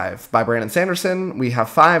 Stormlight Archive by Brandon Sanderson. We have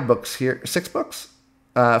 5 books here, 6 books,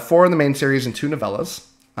 4 in the main series and 2 novellas.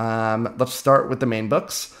 Let's start with the main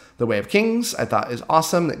books. The Way of Kings, I thought is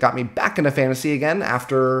awesome. It got me back into fantasy again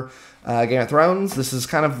after Game of Thrones. This is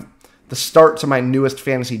kind of the start to my newest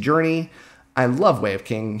fantasy journey. I love Way of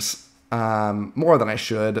Kings more than I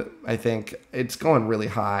should. I think it's going really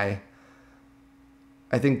high.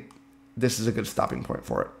 I think this is a good stopping point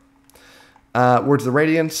for it. Words of the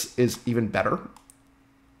Radiance is even better.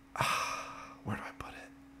 Where do I put it?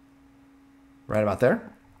 Right about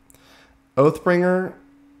there. Oathbringer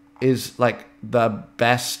is like the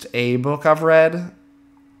best A book I've read.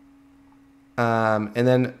 And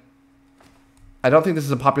then I don't think this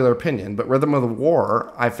is a popular opinion, but Rhythm of the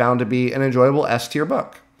War I found to be an enjoyable S tier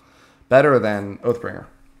book. Better than Oathbringer.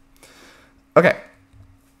 Okay.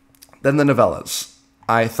 Then the novellas.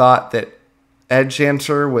 I thought that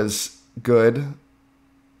Edgedancer was good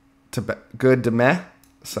to meh.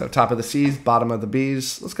 So top of the C's, bottom of the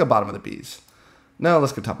B's. Let's go bottom of the B's. No,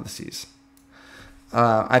 let's go top of the C's.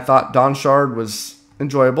 I thought Dawn Shard was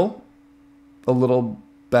enjoyable. A little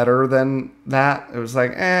better than that. It was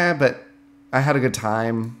like, but I had a good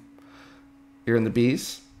time. You're in the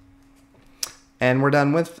B's. And we're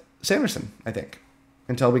done with Sanderson, I think,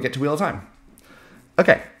 until we get to Wheel of Time.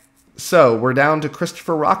 Okay, so we're down to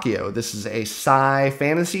Christopher Ruocchio. This is a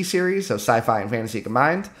sci-fantasy series, so sci-fi and fantasy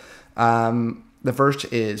combined. The first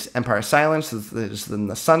is Empire of Silence. This is in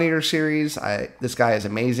the Sun Eater series. This guy is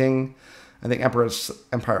amazing. I think Empire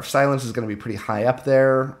of Silence is going to be pretty high up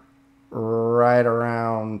there, right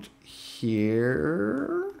around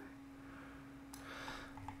here.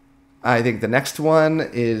 I think the next one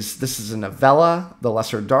this is a novella, The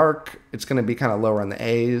Lesser Dark. It's going to be kind of lower on the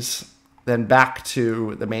A's. Then back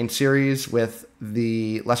to the main series with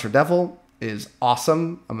The Lesser Devil is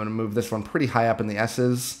awesome. I'm going to move this one pretty high up in the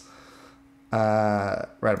S's. Right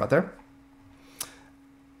about there.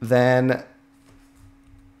 Then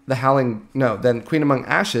then Queen Among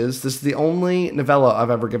Ashes. This is the only novella I've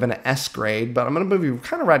ever given an S grade, but I'm going to move you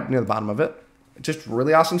kind of right near the bottom of it. Just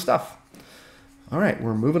really awesome stuff. All right,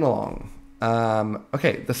 we're moving along.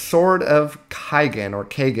 Okay, The Sword of 𝐒𝐮 or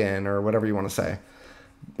𝐒𝐮 or whatever you want to say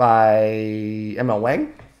by M.L.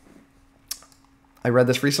 Wang. I read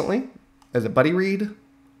this recently as a buddy read.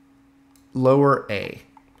 Lower A.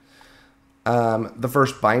 The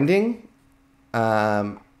first binding. Where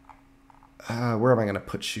am I going to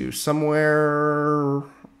put you? Somewhere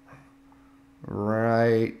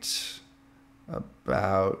right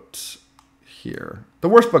about here. The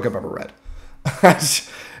worst book I've ever read.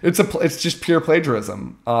 It's just pure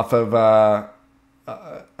plagiarism off of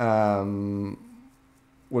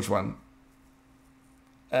which one?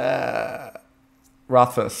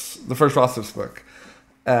 Rothfuss, the first Rothfuss book.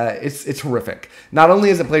 It's horrific. Not only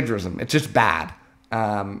is it plagiarism, it's just bad.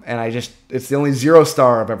 And it's the only 0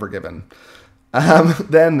 star I've ever given.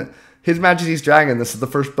 Then His Majesty's Dragon. This is the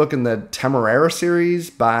first book in the Temeraire series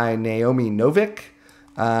by Naomi Novik.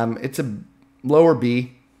 It's a lower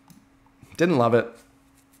B. Didn't love it.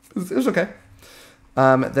 It was okay.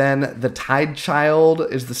 Then The Tide Child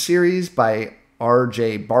is the series by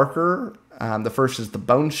R.J. Barker. The first is The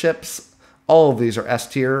Bone Ships. All of these are S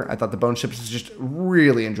tier. I thought The Bone Ships is just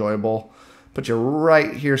really enjoyable. Put you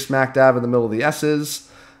right here smack dab in the middle of the S's.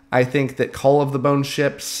 I think that Call of the Bone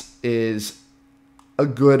Ships is a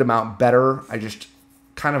good amount better.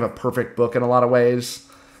 Kind of a perfect book in a lot of ways.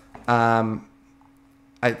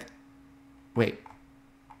 Wait.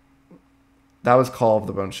 That was Call of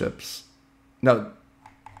the Bone Ships. No,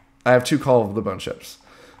 I have 2 Call of the Bone Ships.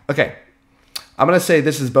 Okay. I'm going to say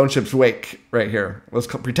this is Bone Ships Wake right here. Let's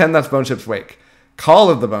pretend that's Bone Ships Wake. Call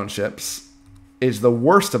of the Bone Ships is the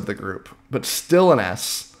worst of the group, but still an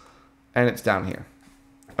S, and it's down here.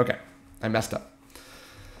 Okay, I messed up.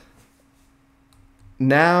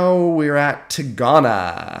 Now we're at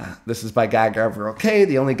Tigana. This is by Guy Garville Kay,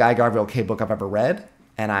 the only Guy Garville Kay book I've ever read,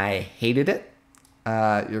 and I hated it.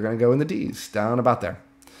 You're going to go in the D's, down about there.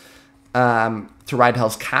 To Ride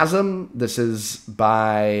Hell's Chasm. This is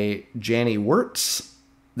by Janny Wirtz.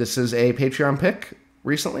 This is a Patreon pick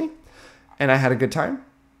recently, and I had a good time.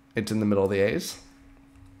 It's in the middle of the A's.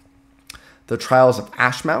 The Trials of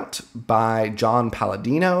Ashmount by John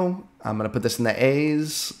Palladino. I'm going to put this in the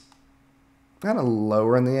A's. Kind of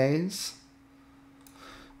lower in the A's.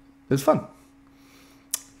 It was fun.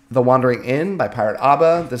 The Wandering Inn by Pirate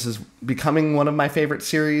Abba. This is becoming one of my favorite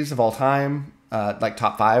series of all time. Like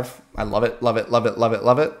top 5. I love it, love it, love it, love it,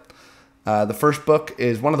 love it. The first book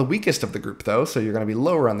is one of the weakest of the group, though, so you're going to be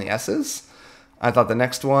lower on the S's. I thought the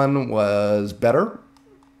next one was better.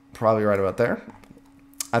 Probably right about there.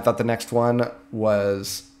 I thought the next one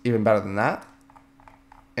was even better than that.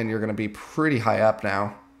 And you're going to be pretty high up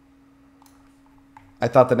now. I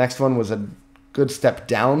thought the next one was a good step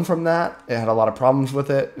down from that. It had a lot of problems with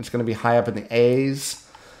it. It's going to be high up in the A's.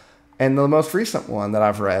 And the most recent one that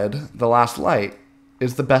I've read, The Last Light,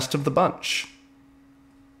 is the best of the bunch.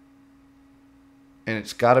 And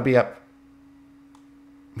it's got to be up,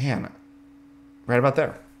 man, right about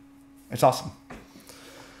there. It's awesome.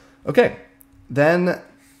 Okay, then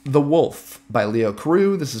The Wolf by Leo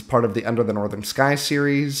Carew. This is part of the Under the Northern Sky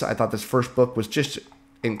series. I thought this first book was just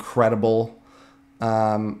incredible.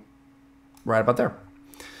 Right about there.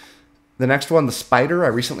 The next one, The Spider. I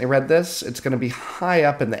recently read this. It's going to be high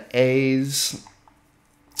up in the A's.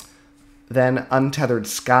 Then Untethered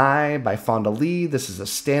Sky by Fonda Lee. This is a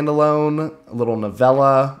standalone, a little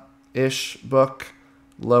novella-ish book.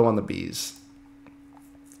 Low on the B's.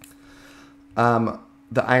 The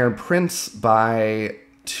Iron Prince by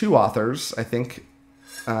 2 authors, I think.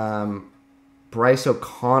 Bryce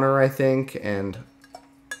O'Connor, I think, and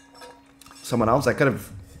someone else. I could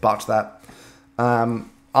have botched that.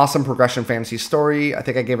 Awesome progression fantasy story. I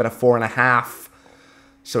think I gave it a 4.5,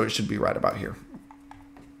 so it should be right about here.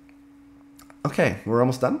 Okay, we're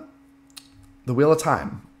almost done. The Wheel of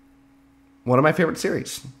Time. One of my favorite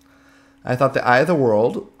series. I thought The Eye of the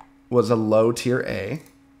World was a low tier A.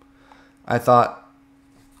 I thought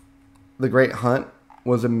The Great Hunt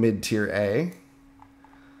was a mid tier A.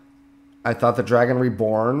 I thought the Dragon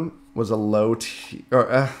Reborn was a lower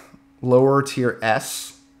tier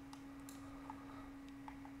S.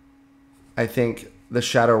 I think the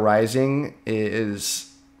Shadow Rising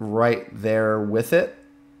is right there with it.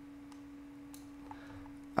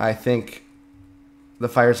 I think the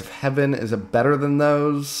Fires of Heaven is a better than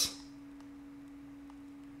those.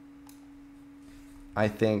 I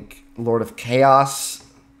think Lord of Chaos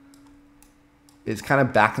is kind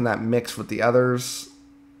of back in that mix with the others.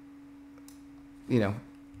 You know,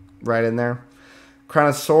 right in there. Crown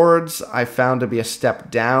of Swords, I found to be a step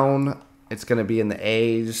down. It's going to be in the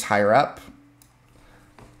A's, higher up.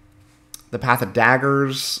 The Path of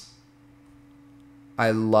Daggers,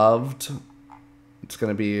 I loved. It's going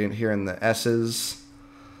to be in here in the S's.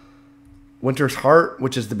 Winter's Heart,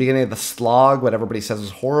 which is the beginning of the slog, what everybody says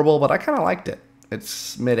is horrible, but I kind of liked it.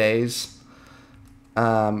 It's mid-A's.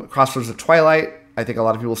 Crossroads of Twilight, I think a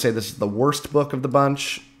lot of people say this is the worst book of the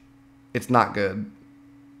bunch. It's not good.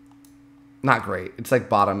 Not great. It's like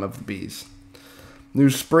bottom of the B's. New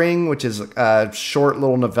Spring, which is a short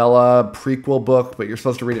little novella prequel book, but you're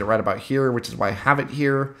supposed to read it right about here, which is why I have it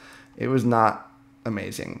here. It was not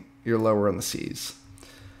amazing. You're lower in the C's.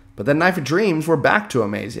 But then Knife of Dreams, we're back to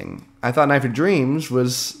amazing. I thought Knife of Dreams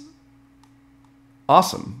was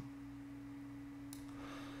awesome.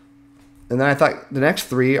 And then I thought the next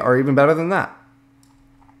three are even better than that.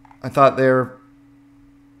 I thought they're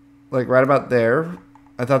like right about there.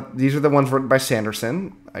 I thought these are the ones written by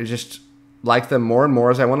Sanderson. I just liked them more and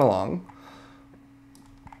more as I went along.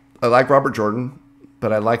 I like Robert Jordan,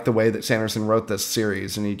 but I like the way that Sanderson wrote this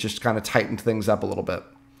series, and he just kind of tightened things up a little bit.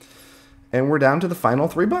 And we're down to the final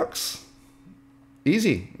 3 books.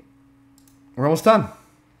 Easy. We're almost done.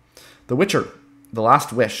 The Witcher, The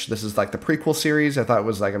Last Wish. This is like the prequel series. I thought it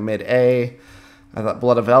was like a mid-A. I thought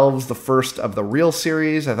Blood of Elves, the first of the real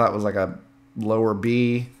series, I thought it was like a lower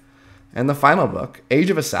B. And the final book, Age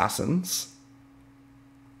of Assassins,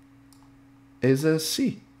 is a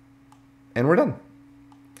C. And we're done.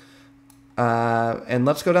 And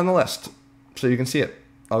let's go down the list so you can see it.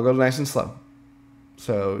 I'll go nice and slow.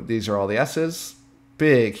 So these are all the S's.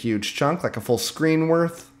 Big, huge chunk, like a full screen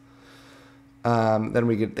worth. Then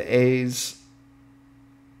we get the A's.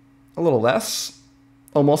 A little less.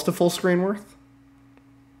 Almost a full screen worth.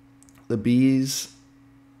 The B's.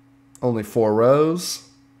 Only 4 rows.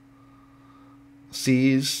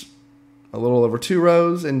 C's. A little over 2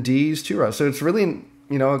 rows. And D's 2 rows. So it's really,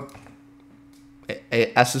 you know,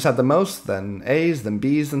 S's had the most, then A's, then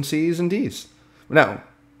B's, then C's, and D's. No.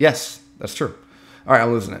 Yes, that's true. All right,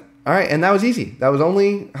 I'm losing it. All right, and that was easy. That was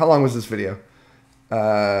only, how long was this video?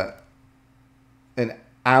 An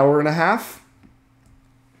hour and a half?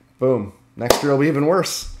 Boom. Next year will be even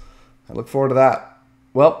worse. I look forward to that.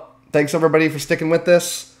 Well, thanks everybody for sticking with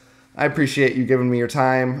this. I appreciate you giving me your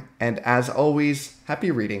time. And as always,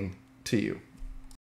 happy reading to you.